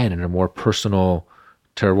wines again in a more personal,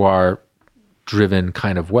 terroir-driven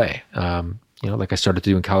kind of way, like I started to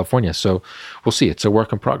do in California. So we'll see. It's a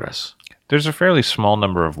work in progress. There's a fairly small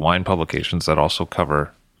number of wine publications that also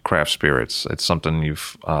cover craft spirits. It's something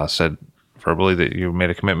you've said verbally that you made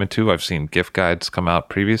a commitment to. I've seen gift guides come out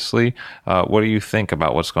previously. What do you think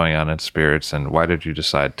about what's going on in spirits, and why did you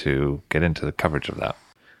decide to get into the coverage of that?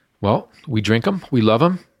 Well, we drink them. We love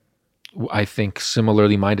them. I think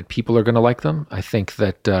similarly minded people are going to like them. I think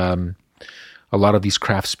that a lot of these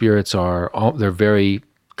craft spirits they're very,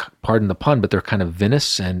 pardon the pun, but they're kind of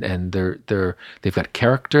vinous, and they've got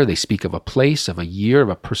character. They speak of a place, of a year, of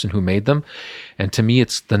a person who made them. And to me,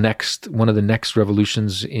 it's one of the next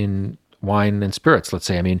revolutions in wine and spirits, let's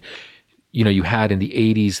say. I mean, you had in the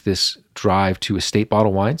 80s this drive to estate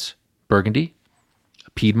bottle wines, Burgundy,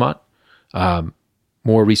 Piedmont.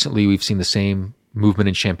 More recently, we've seen the same movement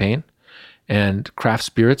in Champagne. And craft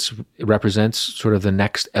spirits represents sort of the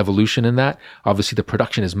next evolution in that. Obviously, the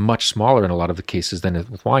production is much smaller in a lot of the cases than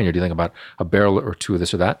with wine. You're dealing about a barrel or two of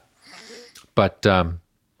this or that. But I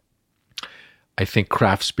think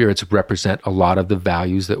craft spirits represent a lot of the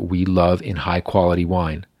values that we love in high-quality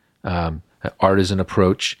wine. Artisan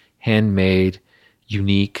approach, handmade,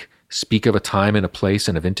 unique, speak of a time and a place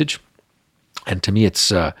and a vintage. And to me,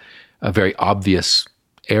 it's a very obvious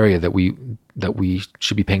area that we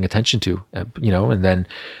should be paying attention to, and then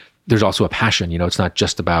there's also a passion, it's not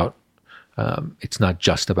just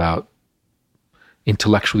about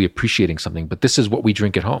intellectually appreciating something, but this is what we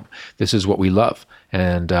drink at home. This is what we love.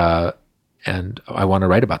 And I want to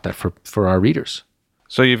write about that for our readers.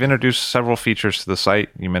 So you've introduced several features to the site.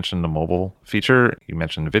 You mentioned the mobile feature. You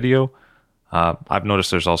mentioned video. I've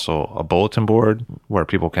noticed there's also a bulletin board where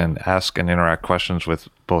people can ask and interact questions with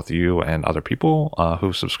both you and other people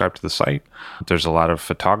who subscribe to the site. There's a lot of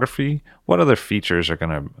photography. What other features are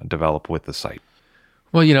going to develop with the site?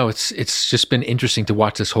 Well, it's just been interesting to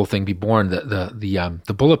watch this whole thing be born.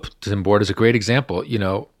 The bulletin board is a great example.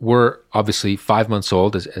 We're obviously 5 months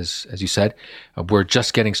old, as you said. We're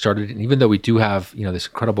just getting started, and even though we do have this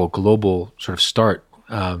incredible global sort of start,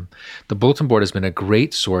 the bulletin board has been a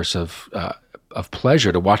great source of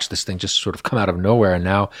pleasure to watch this thing just sort of come out of nowhere, and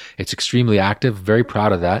now it's extremely active. Very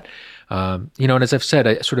proud of that. And as I've said,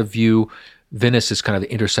 I sort of view Venice as kind of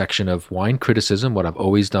the intersection of wine criticism, what I've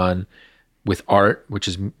always done, with art,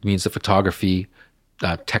 which means the photography,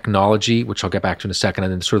 technology, which I'll get back to in a second,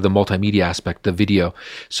 and then sort of the multimedia aspect, the video.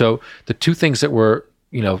 So the two things that were,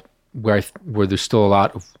 where there's still a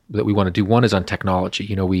lot that we want to do. One is on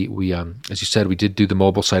technology. We as you said, we did do the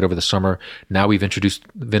mobile site over the summer. Now we've introduced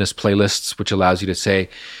Venice playlists, which allows you to say,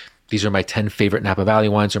 these are my 10 favorite Napa Valley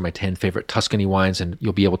wines or my 10 favorite Tuscany wines, and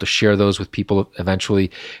you'll be able to share those with people eventually.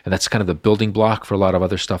 And that's kind of the building block for a lot of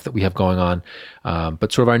other stuff that we have going on.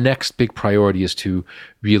 But sort of our next big priority is to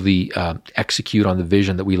really execute on the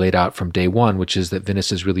vision that we laid out from day one, which is that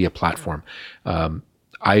Venice is really a platform.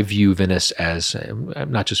 I view Venice as,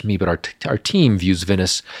 not just me, but our team views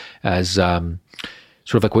Venice as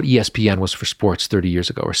sort of like what ESPN was for sports 30 years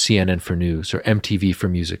ago, or CNN for news, or MTV for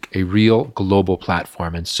music, a real global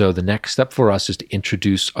platform. And so the next step for us is to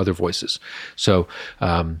introduce other voices. So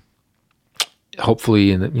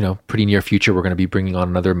hopefully in the pretty near future, we're going to be bringing on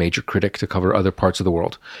another major critic to cover other parts of the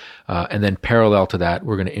world. And then parallel to that,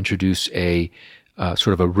 we're going to introduce a sort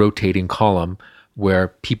of a rotating column where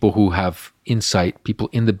people who have insight, people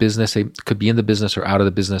in the business, they could be in the business or out of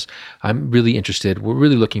the business. I'm really interested. What we're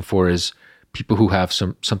really looking for is people who have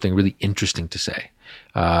something really interesting to say.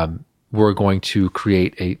 We're going to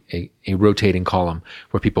create a rotating column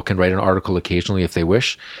where people can write an article occasionally if they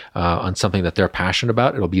wish on something that they're passionate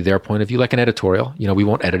about. It'll be their point of view, like an editorial. We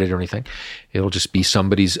won't edit it or anything. It'll just be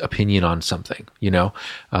somebody's opinion on something,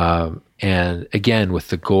 and again, with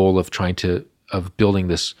the goal of of building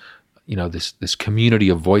this, this community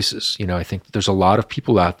of voices. I think there's a lot of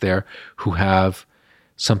people out there who have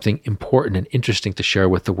something important and interesting to share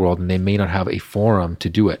with the world, and they may not have a forum to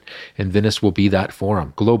do it. And Venice will be that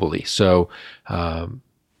forum globally. So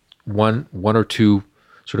one or two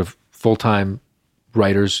sort of full-time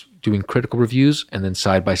writers doing critical reviews, and then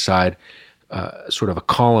side by side, sort of a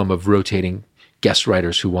column of rotating guest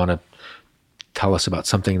writers who want to tell us about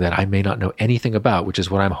something that I may not know anything about, which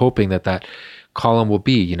is what I'm hoping that column will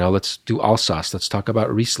be. Let's do Alsace. Let's talk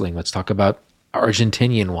about Riesling. Let's talk about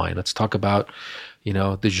Argentinian wine. Let's talk about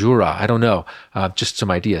the Jura, I don't know, just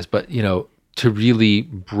some ideas, but, to really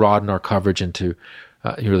broaden our coverage and to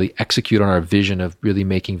really execute on our vision of really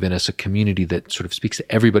making Venice a community that sort of speaks to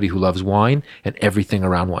everybody who loves wine and everything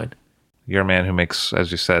around wine. You're a man who makes,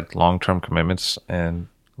 as you said, long-term commitments and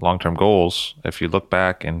long-term goals. If you look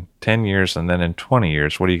back in 10 years and then in 20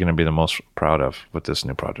 years, what are you going to be the most proud of with this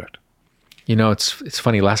new project? It's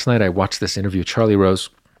funny. Last night I watched this interview. Charlie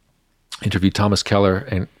Rose interviewed Thomas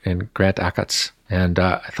Keller and Grant Achatz, and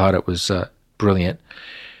I thought it was brilliant.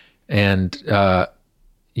 And,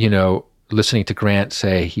 listening to Grant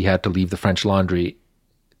say he had to leave the French Laundry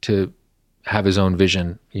to have his own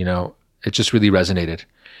vision, it just really resonated.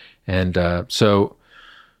 And so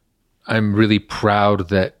I'm really proud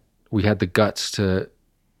that we had the guts to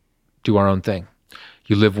do our own thing.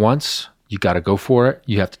 You live once, you got to go for it.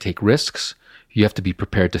 You have to take risks. You have to be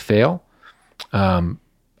prepared to fail.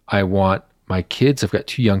 I want my kids, I've got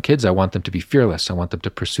 2 young kids, I want them to be fearless. I want them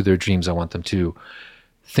to pursue their dreams. I want them to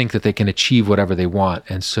think that they can achieve whatever they want.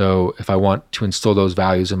 And so if I want to instill those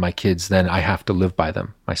values in my kids, then I have to live by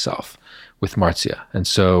them myself with Marzia. And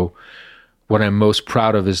so what I'm most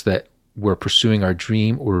proud of is that we're pursuing our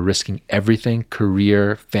dream. We're risking everything,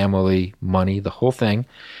 career, family, money, the whole thing,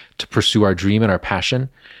 to pursue our dream and our passion.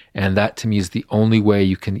 And that to me is the only way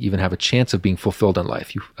you can even have a chance of being fulfilled in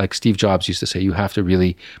life. Like Steve Jobs used to say, you have to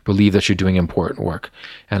really believe that you're doing important work.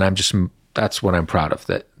 And that's what I'm proud of,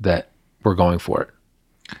 that we're going for it.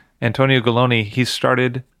 Antonio Galloni, he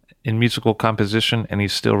started in musical composition and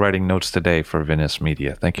he's still writing notes today for Venice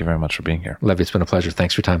Media. Thank you very much for being here. Levy, it's been a pleasure.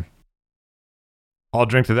 Thanks for your time. I'll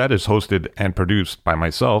Drink to That is hosted and produced by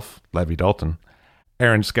myself, Levy Dalton.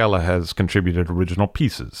 Aaron Scala has contributed original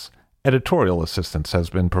pieces. Editorial assistance has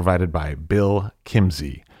been provided by Bill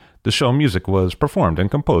Kimsey. The show music was performed and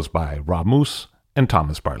composed by Rob Moose and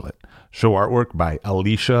Thomas Bartlett. Show artwork by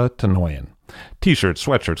Alicia Tenoyan. T-shirts,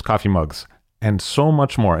 sweatshirts, coffee mugs, and so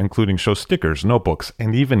much more, including show stickers, notebooks,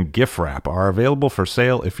 and even gift wrap are available for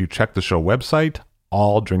sale if you check the show website,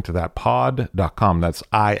 alldrinktothatpod.com. That's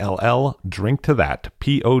ILL,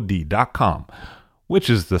 drinktothatpod.com, which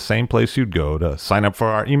is the same place you'd go to sign up for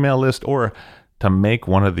our email list or to make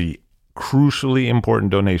one of the crucially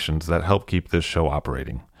important donations that help keep this show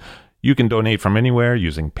operating. You can donate from anywhere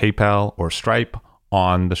using PayPal or Stripe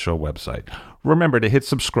on the show website. Remember to hit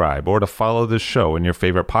subscribe or to follow this show in your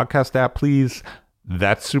favorite podcast app, please.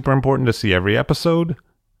 That's super important to see every episode.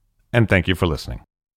 And thank you for listening.